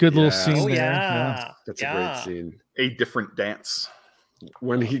little Yeah. scene Oh there. yeah. That's a great scene. A different dance.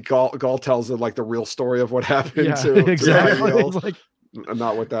 When Gaul tells it like the real story of what happened Yeah, to exactly. Fael, It's like,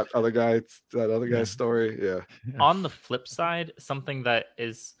 not with that other guy's story. Yeah. On the flip side, something that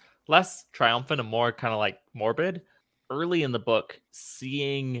is less triumphant and more kind of like morbid, early in the book,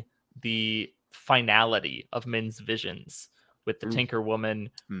 seeing the finality of Min's visions with the Tinker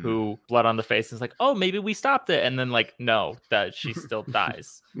Woman who blood on the face is like, oh, maybe we stopped it. And then like, no, that she still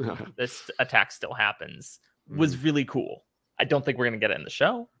dies. This attack still happens. Was really cool. I don't think we're going to get it in the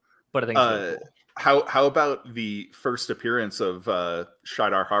show, but I think it's really cool. How about the first appearance of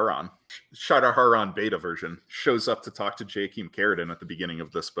Shadar Haran? Shadar Haran beta version shows up to talk to Jakeem Carradine at the beginning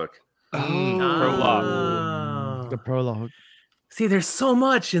of this book. Prologue. the prologue. See, there's so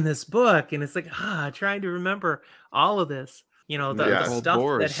much in this book, and it's like trying to remember all of this. The Yeah. stuff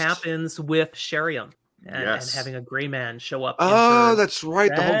Boris. that happens with Sheriam and Yes. having a gray man show up. in Oh, her that's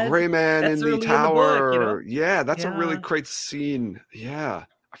right. The whole bed. gray man That's in early the in the book, tower. Yeah, that's a really Yeah. great scene. Yeah.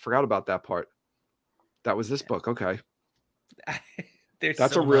 I forgot about that part. That was this book. Okay. There's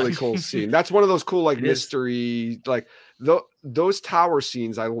That's so a really much. cool scene. That's one of those cool, like, It is. mystery, like those tower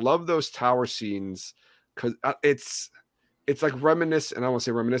scenes. I love those tower scenes because it's like reminiscent, and I won't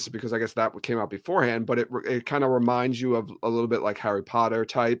say reminiscent because I guess that came out beforehand, but it kind of reminds you of a little bit like Harry Potter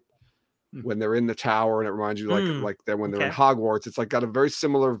type when they're in the tower, and it reminds you like they're when they're in Okay. Hogwarts. It's like got a very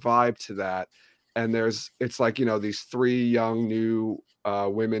similar vibe to that. And it's like, these three young new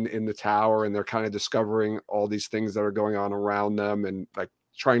women in the tower, and they're kind of discovering all these things that are going on around them and like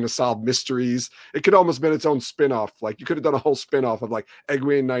trying to solve mysteries. It could almost been its own spin-off. Like you could have done a whole spin-off of like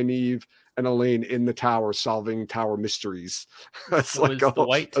Egwene, Nynaeve, and Elaine in the tower solving tower mysteries. That's So is the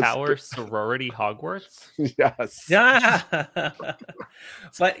White a Tower sorority Hogwarts? Yes. Yeah.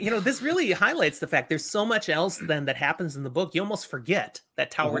 But this really highlights the fact there's so much else then that happens in the book. You almost forget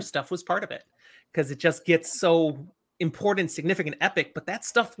that tower stuff was part of it because it just gets so important, significant, epic, but that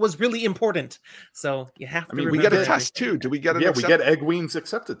stuff was really important. So you have to mean, We get a remember test everything. too. Do we get an Yeah, we get Egwene's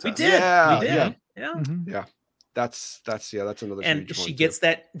accepted We test. did. Yeah, we did. yeah. Yeah. Mhm. Yeah. That's another And huge she one, gets too.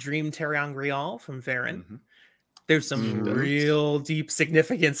 that dream Terangrial from Varen. Mhm. There's some Mhm. real deep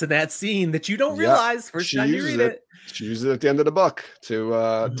significance in that scene that you don't Yeah, realize first she time you uses read it. She uses it at the end of the book to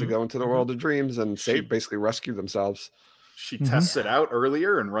Mhm. go into the Mhm. world of dreams and She- basically rescue themselves. She Mhm. tests it out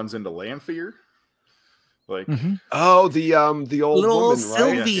earlier and runs into Lanfear. Like, Mhm. Oh, the old Little woman, right?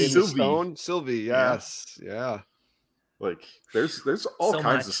 Sylvie. In the Sylvie. stone, Sylvie. Yes, yeah, like there's all So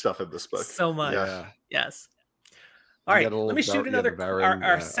kinds of much. stuff in this book. So much. yeah. Yes. You All right, get a little let me shoot the another Baron,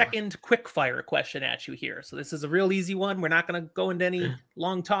 our second quick fire question at you here. So this is a real easy one. We're not going to go into any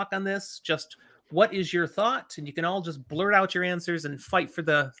long talk on this. Just what is your thought? And you can all just blurt out your answers and fight for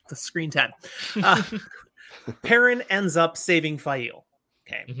the screen time. Perrin ends up saving Fael.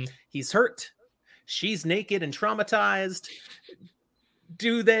 Okay. Mhm. He's hurt. She's naked and traumatized.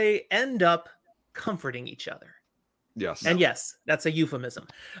 Do they end up comforting each other? Yes. And yes, that's a euphemism.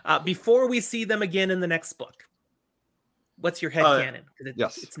 Before we see them again in the next book, what's your headcanon? Because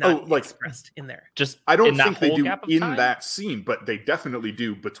yes. it's not like- expressed in there. Just I don't in that think they whole do gap of in time? that scene, but they definitely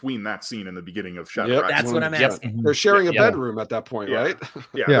do between that scene and the beginning of Shadow Yep, Rising. That's what I'm 100%. asking. They're sharing a Yeah. bedroom at that point, Yeah. right? Yeah,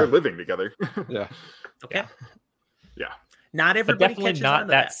 Yeah. they're living together. Yeah. Okay. Yeah. Not but everybody definitely catches not on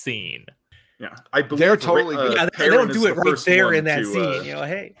to that that. scene. Yeah, I believe They're totally good. Yeah, they Perrin don't is do it the right first there one in that to, scene.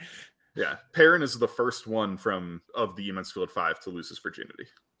 Hey. Yeah, Perrin is the first one of the Emansfield Five to lose his virginity.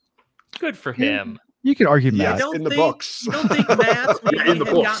 Good for Yeah. him. You could argue Yes. Matt. don't in the think- books. You don't think Matt maybe Yeah, in the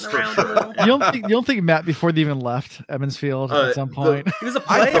had books, gotten for around sure. a little? You don't think Matt before they even left Evansfield at some the- point? He was a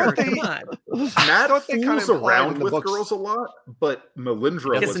I player. thought they- Come on. Matt thought they kinda fools implied in around the with books. girls a lot, but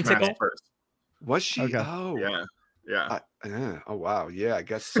Melindra Kiss was and Matt's tickle? first. Was she? Okay. Oh, Yeah, Yeah. Oh wow, yeah, I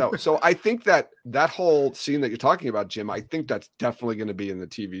guess so. So I think that whole scene that you're talking about, Jim, I think that's definitely going to be in the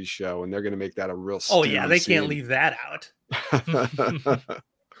TV show, and they're going to make that a real. Oh yeah, they scene. can't leave that out.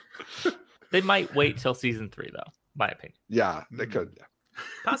 They might wait till season 3, though. My opinion. Yeah, they could.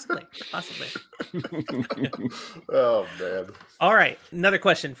 Possibly. Oh man. All right, another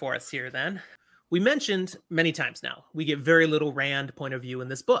question for us here then. We mentioned many times now, we get very little Rand point of view in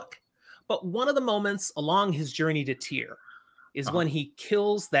this book. But one of the moments along his journey to Tyr is when he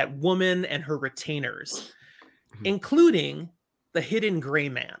kills that woman and her retainers, including the hidden gray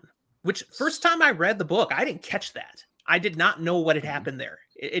man, which first time I read the book, I didn't catch that. I did not know what had happened there.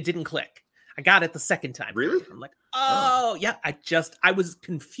 It didn't click. I got it the second time. Really? I'm like, oh, yeah. I was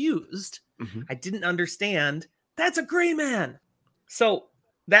confused. I didn't understand. That's a gray man. So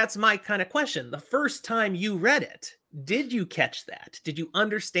that's my kind of question. The first time you read it, did you catch that? Did you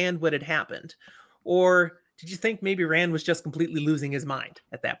understand what had happened? Or did you think maybe Rand was just completely losing his mind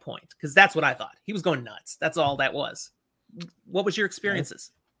at that point? Because that's what I thought. He was going nuts. That's all that was. What was your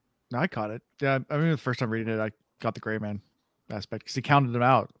experiences? No, I caught it. Yeah, I mean, the first time reading it, I got the gray man aspect because he counted them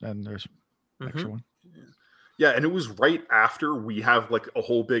out, and there's an extra one. Yeah, and it was right after we have like a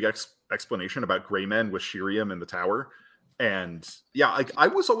whole big explanation about gray men with Shiriam in the tower. And yeah, like I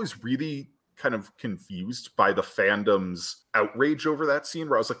was always really kind of confused by the fandom's outrage over that scene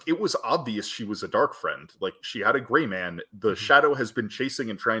where I was like, it was obvious she was a dark friend. Like she had a gray man. The shadow has been chasing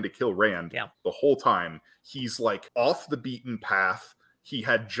and trying to kill Rand the whole time. He's like off the beaten path. He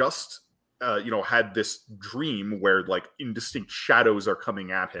had just, had this dream where like indistinct shadows are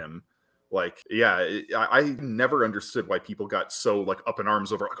coming at him. Like, yeah, I never understood why people got so like up in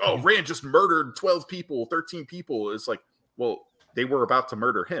arms over like, oh, Rand just murdered 12 people, 13 people. It's like, well, they were about to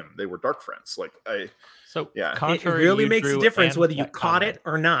murder him. They were dark friends. Like, it really makes a difference whether you caught it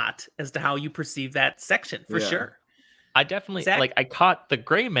or not as to how you perceive that section for sure. I definitely I caught the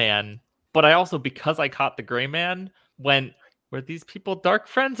gray man, but I also, because I caught the gray man, were these people dark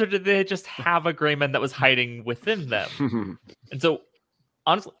friends or did they just have a gray man that was hiding within them? And so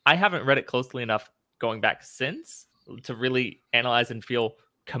honestly, I haven't read it closely enough going back since to really analyze and feel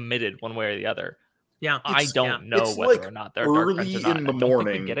committed one way or the other. Yeah, I don't know it's whether like or not they're dark friends or not. in the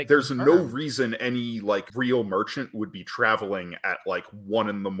morning. There's no reason any like real merchant would be traveling at like 1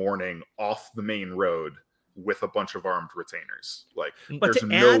 a.m. off the main road with a bunch of armed retainers. Like, but there's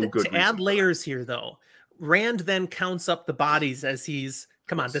no good to add layers here, though, Rand then counts up the bodies as he's.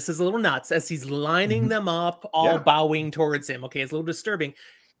 Come on, this is a little nuts. As he's lining them up, all bowing towards him. Okay, it's a little disturbing.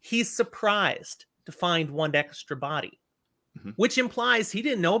 He's surprised to find one extra body, which implies he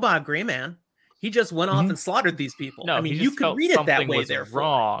didn't know about Gray Man. He just went off and slaughtered these people. No, I mean, you could read it that way. There,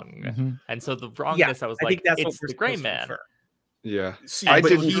 wrong, and so the wrongness. I was like, it's the Gray Man. Yeah, see,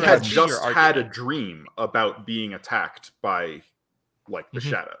 but he had just had a dream about being attacked by like the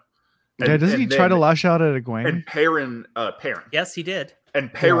shadow. And, doesn't he try to lash out at Egwene? And Perrin. Yes, he did.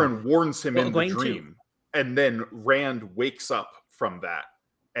 And Perrin warns him in the dream. And then Rand wakes up from that.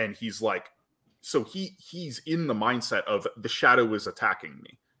 And he's like, so he's in the mindset of the shadow is attacking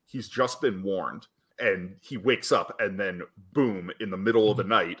me. He's just been warned. And he wakes up and then boom, in the middle of the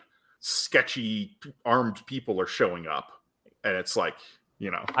night, sketchy armed people are showing up. And it's like,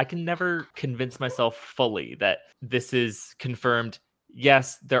 I can never convince myself fully that this is confirmed.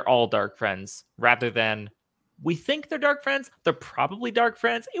 Yes, they're all dark friends, rather than we think they're dark friends. They're probably dark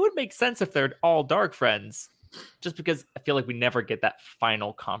friends. It would make sense if they're all dark friends, just because I feel like we never get that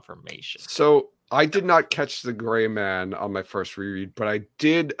final confirmation. So I did not catch the gray man on my first reread, but I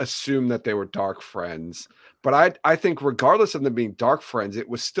did assume that they were dark friends. But I think regardless of them being dark friends, it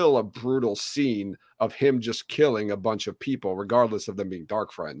was still a brutal scene of him just killing a bunch of people, regardless of them being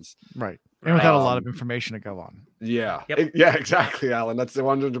dark friends. Right. And without a lot of information to go on. Yeah. Yep. Yeah, exactly, Alan. That's the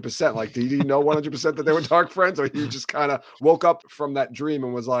 100%. Like, did he know 100% that they were dark friends? Or he just kind of woke up from that dream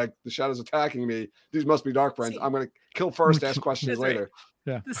and was like, the shadow's attacking me. These must be dark friends. I'm going to kill first, ask questions later.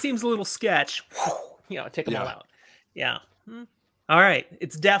 Right. Yeah. This seems a little sketch. Take them all out. Yeah. All right.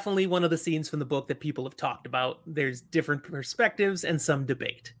 It's definitely one of the scenes from the book that people have talked about. There's different perspectives and some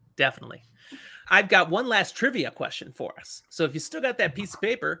debate. Definitely. I've got one last trivia question for us. So if you still got that piece of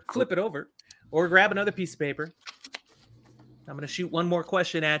paper, flip it over or grab another piece of paper. I'm going to shoot one more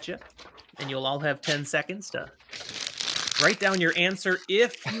question at you, and you'll all have 10 seconds to write down your answer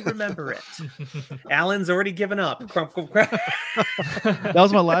if you remember it. Alan's already given up. That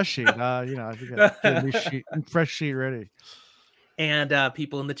was my last sheet. I think I got a new sheet, fresh sheet ready. And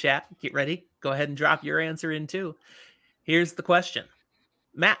people in the chat, get ready. Go ahead and drop your answer in too. Here's the question.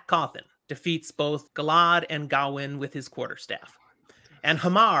 Matt Cawthon defeats both Galad and Gawain with his quarterstaff. And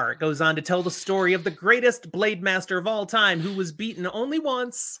Hamar goes on to tell the story of the greatest blade master of all time who was beaten only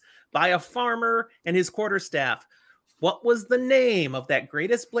once by a farmer and his quarterstaff. What was the name of that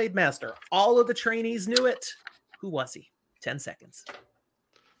greatest blade master? All of the trainees knew it. Who was he? 10 seconds.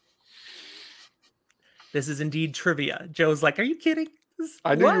 This is indeed trivia. Joe's like, are you kidding?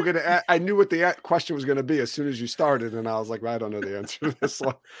 I knew you were gonna. I knew what the question was going to be as soon as you started, and I was like, I don't know the answer to this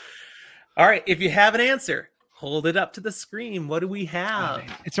one. All right, if you have an answer, hold it up to the screen. What do we have?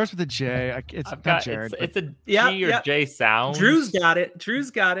 It starts with a J. It's not Jared. It's a G or J sound. Drew's got it.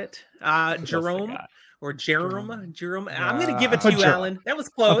 Jerome or Jerome. I'm going to give it to you, Alan. That was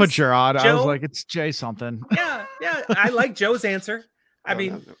close. I put Gerard. Joe? I was like, it's J something. Yeah. I like Joe's answer. I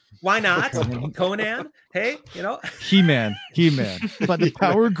mean, why not? Conan? Hey, He-Man. But the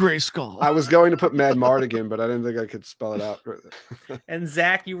power of Grayskull. I was going to put Mad Mardigan, but I didn't think I could spell it out. And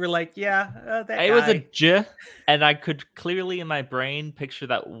Zach, you were like, that it guy. was a J, and I could clearly in my brain picture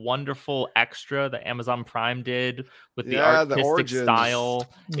that wonderful extra that Amazon Prime did with the artistic style.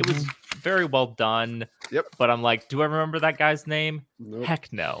 It was very well done. Yep. But I'm like, do I remember that guy's name? Nope.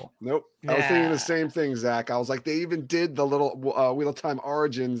 Heck no. Nope. I was thinking the same thing, Zach. I was like, they even did the little Wheel of Time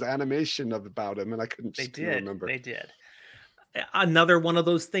Origins animation about him, and I couldn't remember. They did. Another one of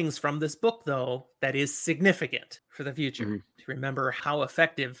those things from this book, though, that is significant for the future. Mm-hmm. To remember how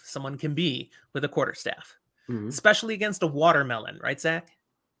effective someone can be with a quarterstaff, Mm-hmm. especially against a watermelon, right, Zach?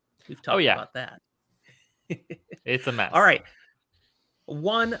 We've talked about that. It's a mess. All right.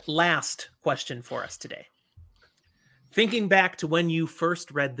 One last question for us today. Thinking back to when you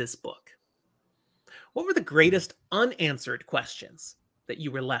first read this book, what were the greatest unanswered questions that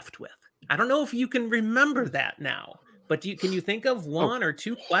you were left with? I don't know if you can remember that now, but can you think of one or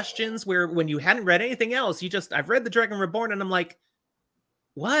two questions where when you hadn't read anything else, I've read The Dragon Reborn and I'm like,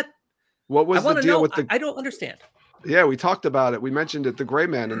 what? What was the deal with I don't understand. Yeah, we talked about it. We mentioned it, the Gray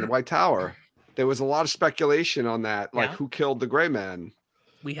Man in the White Tower. There was a lot of speculation on that, like who killed the Gray Man.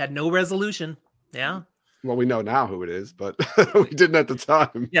 We had no resolution. Yeah. Well, we know now who it is, but we didn't at the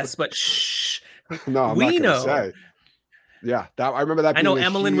time. Yes, but shh. No, I'm not gonna say. Yeah, I remember that. I know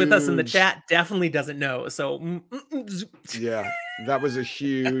Emmeline with us in the chat definitely doesn't know. So yeah, that was a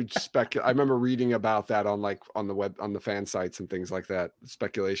huge I remember reading about that on the web, on the fan sites and things like that.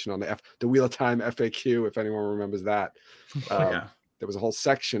 Speculation on the Wheel of Time FAQ, if anyone remembers that. There was a whole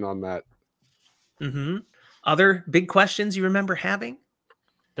section on that. Mm-hmm. Other big questions you remember having?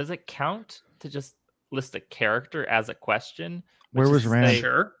 Does it count to just list a character as a question? Where was Rand?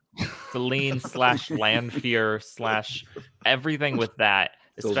 Sure. Celine / Lanfear / everything with that,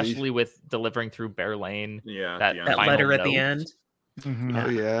 especially with delivering through Bear Lane. Yeah. That letter at the end. Mm-hmm. Oh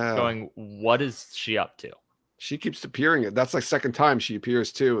yeah. Going, what is she up to? She keeps appearing. That's like second time she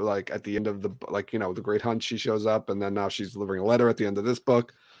appears too. Like at the end of the the Great Hunt, she shows up, and then now she's delivering a letter at the end of this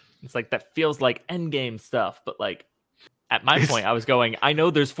book. It's like that feels like endgame stuff, but like at my point, I was going, I know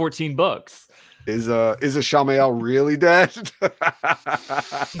there's 14 books. Is a Shamael really dead?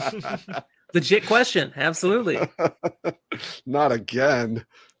 Legit question. Absolutely. Not again.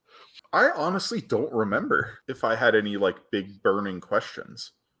 I honestly don't remember if I had any big burning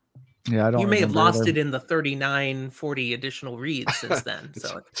questions. Yeah, I don't. You may have lost it in the 39-40 additional reads since then.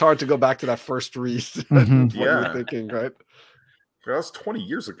 It's hard to go back to that first read. Mm-hmm. Yeah. You're thinking, right? That was 20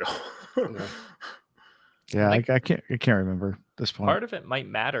 years ago. Yeah, I can't remember this point. Part of it might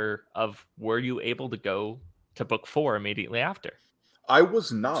matter of were you able to go to book 4 immediately after? I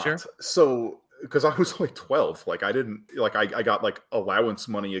was not. Sure. So because I was 12, I didn't I got allowance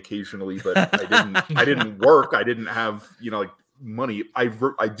money occasionally, but I didn't work. I didn't have money.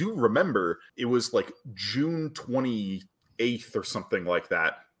 I do remember it was June 28th or something like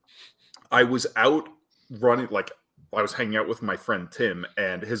that. I was out running I was hanging out with my friend Tim,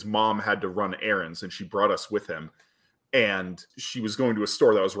 and his mom had to run errands, and she brought us with him. And she was going to a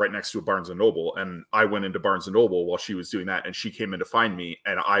store that was right next to a Barnes & Noble, and I went into Barnes & Noble while she was doing that, and she came in to find me,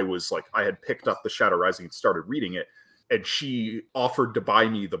 and I was I had picked up The Shadow Rising and started reading it, and she offered to buy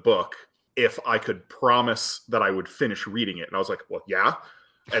me the book if I could promise that I would finish reading it. And I was like, well, yeah.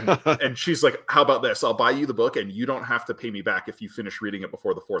 And she's like, how about this? I'll buy you the book, and you don't have to pay me back if you finish reading it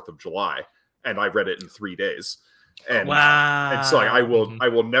before the 4th of July. And I read it in 3 days. And, wow. And so I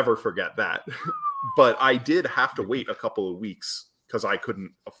will never forget that. But I did have to wait a couple of weeks because I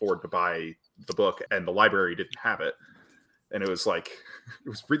couldn't afford to buy the book, and the library didn't have it. And it was it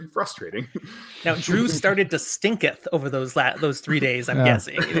was really frustrating. Now Drew started to stinketh over those 3 days. I'm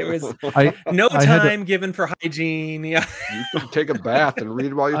guessing there was no I time given for hygiene. Yeah, you can take a bath and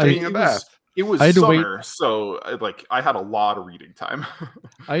read while you're taking a bath. It was summer, so I had a lot of reading time.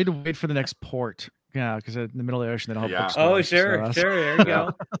 I had to wait for the next port Yeah, because in the middle of the ocean, they don't have Yeah. bookstores. Oh, sure, that's- sure. There you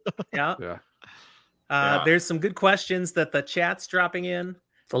go. Yeah. Yeah. Yeah. There's some good questions that the chat's dropping in.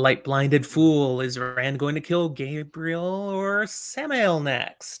 The light blinded fool. Is Rand going to kill Gabriel or Samael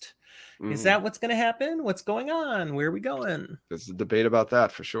next? Is Mhm. that what's going to happen? What's going on? Where are we going? There's a debate about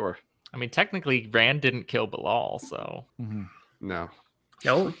that for sure. I mean, technically, Rand didn't kill Bilal, so Mhm. No.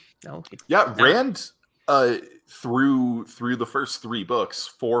 No. Yeah, Rand through the first 3 books,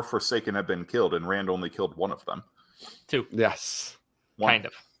 4 Forsaken have been killed, and Rand only killed one of them. 2, Yes. One. kind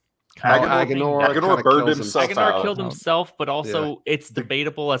of. Agenor Agenor kinda burned kills himself Agenor out. killed himself, but also it's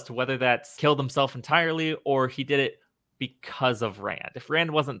debatable as to whether that's killed himself entirely or he did it because of Rand. If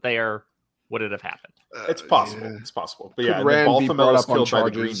Rand wasn't there, would it have happened? It's possible. Yeah. It's possible. But Could yeah, and Rand then be Balthamel brought is up on killed by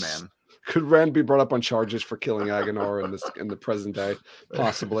the Green charges? Man. Could Rand be brought up on charges for killing Agenor in the present day?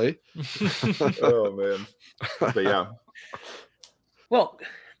 Possibly. Oh man. But yeah. Well,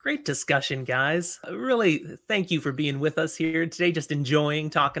 great discussion, guys. Really, thank you for being with us here today. Just enjoying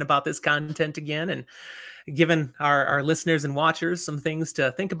talking about this content again and giving our listeners and watchers some things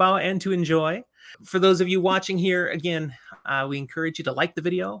to think about and to enjoy. For those of you watching here, again, we encourage you to like the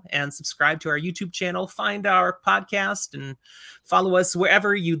video and subscribe to our YouTube channel. Find our podcast and follow us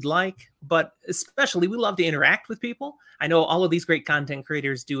wherever you'd like. But especially, we love to interact with people. I know all of these great content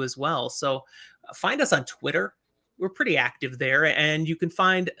creators do as well. So find us on Twitter. We're pretty active there. And you can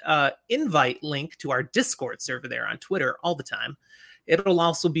find an invite link to our Discord server there on Twitter all the time. It'll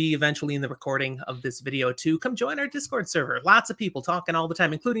also be eventually in the recording of this video too. Come join our Discord server. Lots of people talking all the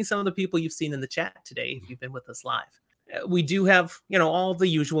time, including some of the people you've seen in the chat today if you've been with us live. We do have, all the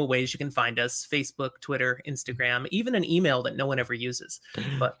usual ways you can find us: Facebook, Twitter, Instagram, even an email that no one ever uses.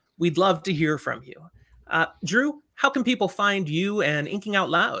 But we'd love to hear from you. Drew, how can people find you and Inking Out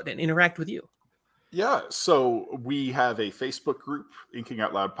Loud and interact with you? Yeah, so we have a Facebook group, Inking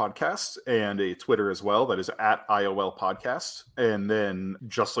Out Loud Podcast, and a Twitter as well that is at IOL Podcast. And then,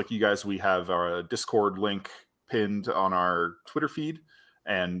 just like you guys, we have our Discord link pinned on our Twitter feed,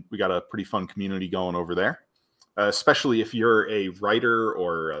 and we got a pretty fun community going over there. Especially if you're a writer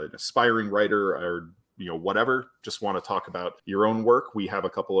or an aspiring writer or whatever, just want to talk about your own work. We have a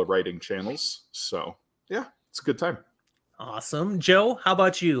couple of writing channels, so yeah, it's a good time. Awesome. Joe, how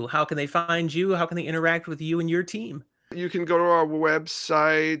about you? How can they find you? How can they interact with you and your team? You can go to our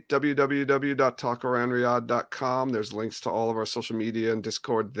website, www.talkaroundriyadh.com. There's links to all of our social media and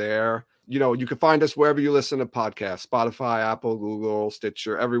Discord there. You can find us wherever you listen to podcasts: Spotify, Apple, Google,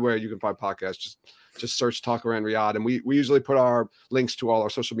 Stitcher, everywhere you can find podcasts. Just search Talk Around Riyadh, and we usually put our links to all our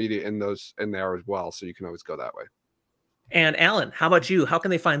social media in there as well, so you can always go that way. And Alan, how about you? How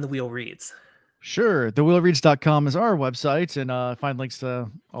can they find The Wheel Reads? Sure. TheWheelReads.com is our website, and find links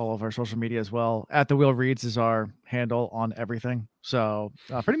to all of our social media as well. At The Wheel Reads is our handle on everything. So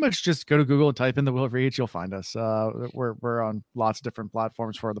pretty much just go to Google and type in The Wheel Reads. You'll find us. We're on lots of different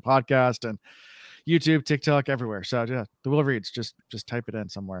platforms for the podcast and YouTube, TikTok, everywhere. So yeah, The Wheel Reads. Just type it in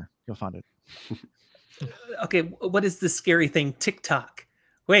somewhere. You'll find it. Okay, what is the scary thing? TikTok.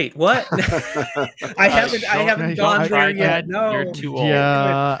 Wait, what? I haven't gone there yet. No, you're too old.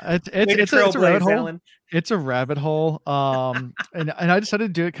 Yeah, it's a rabbit hole. Alan. It's a rabbit hole. And I decided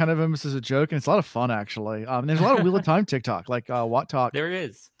to do it kind of almost as a joke, and it's a lot of fun actually. There's a lot of Wheel of Time TikTok, like Watt Talk. There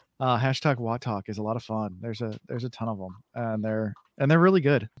is. Hashtag Watt Talk is a lot of fun. There's a ton of them, and they're really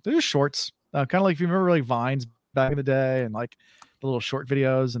good. They're just shorts, kind of like if you remember like Vines back in the day, and like the little short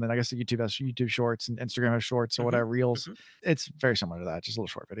videos, and then I guess YouTube has YouTube Shorts and Instagram has Shorts or whatever, Reels. It's very similar to that, just little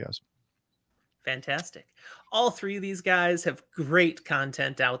short videos. Fantastic. All three of these guys have great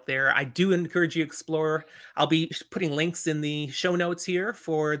content out there. I do encourage you to explore. I'll be putting links in the show notes here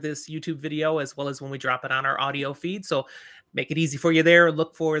for this YouTube video, as well as when we drop it on our audio feed. So make it easy for you there.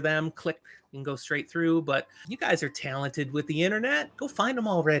 Look for them, click, and go straight through. But you guys are talented with the internet. Go find them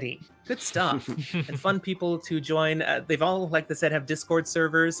already. Good stuff. And fun people to join. They've all, like I said, have Discord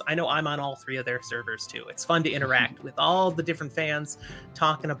servers. I know I'm on all three of their servers too. It's fun to interact with all the different fans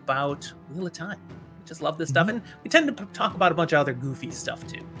talking about Wheel of Time. We just love this stuff. And we tend to talk about a bunch of other goofy stuff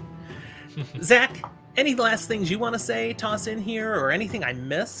too. Zach, any last things you want to say, toss in here, or anything I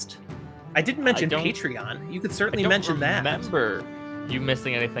missed? I didn't mention Patreon. You could certainly mention that. I don't remember you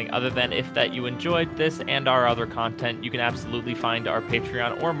missing anything other than if that you enjoyed this and our other content, you can absolutely find our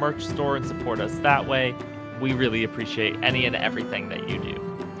Patreon or merch store and support us that way. We really appreciate any and everything that you do.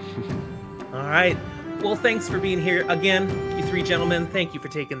 All right. Well, thanks for being here again, you three gentlemen. Thank you for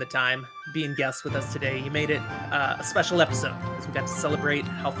taking the time, being guests with us today. You made it a special episode because we got to celebrate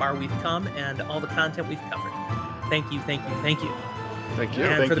how far we've come and all the content we've covered. Thank you, thank you, thank you. Thank you.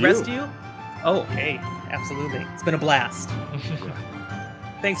 And Thank for the you. rest of you, oh, hey, absolutely. It's been a blast.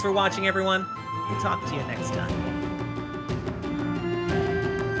 Thanks for watching, everyone. We'll talk to you next time.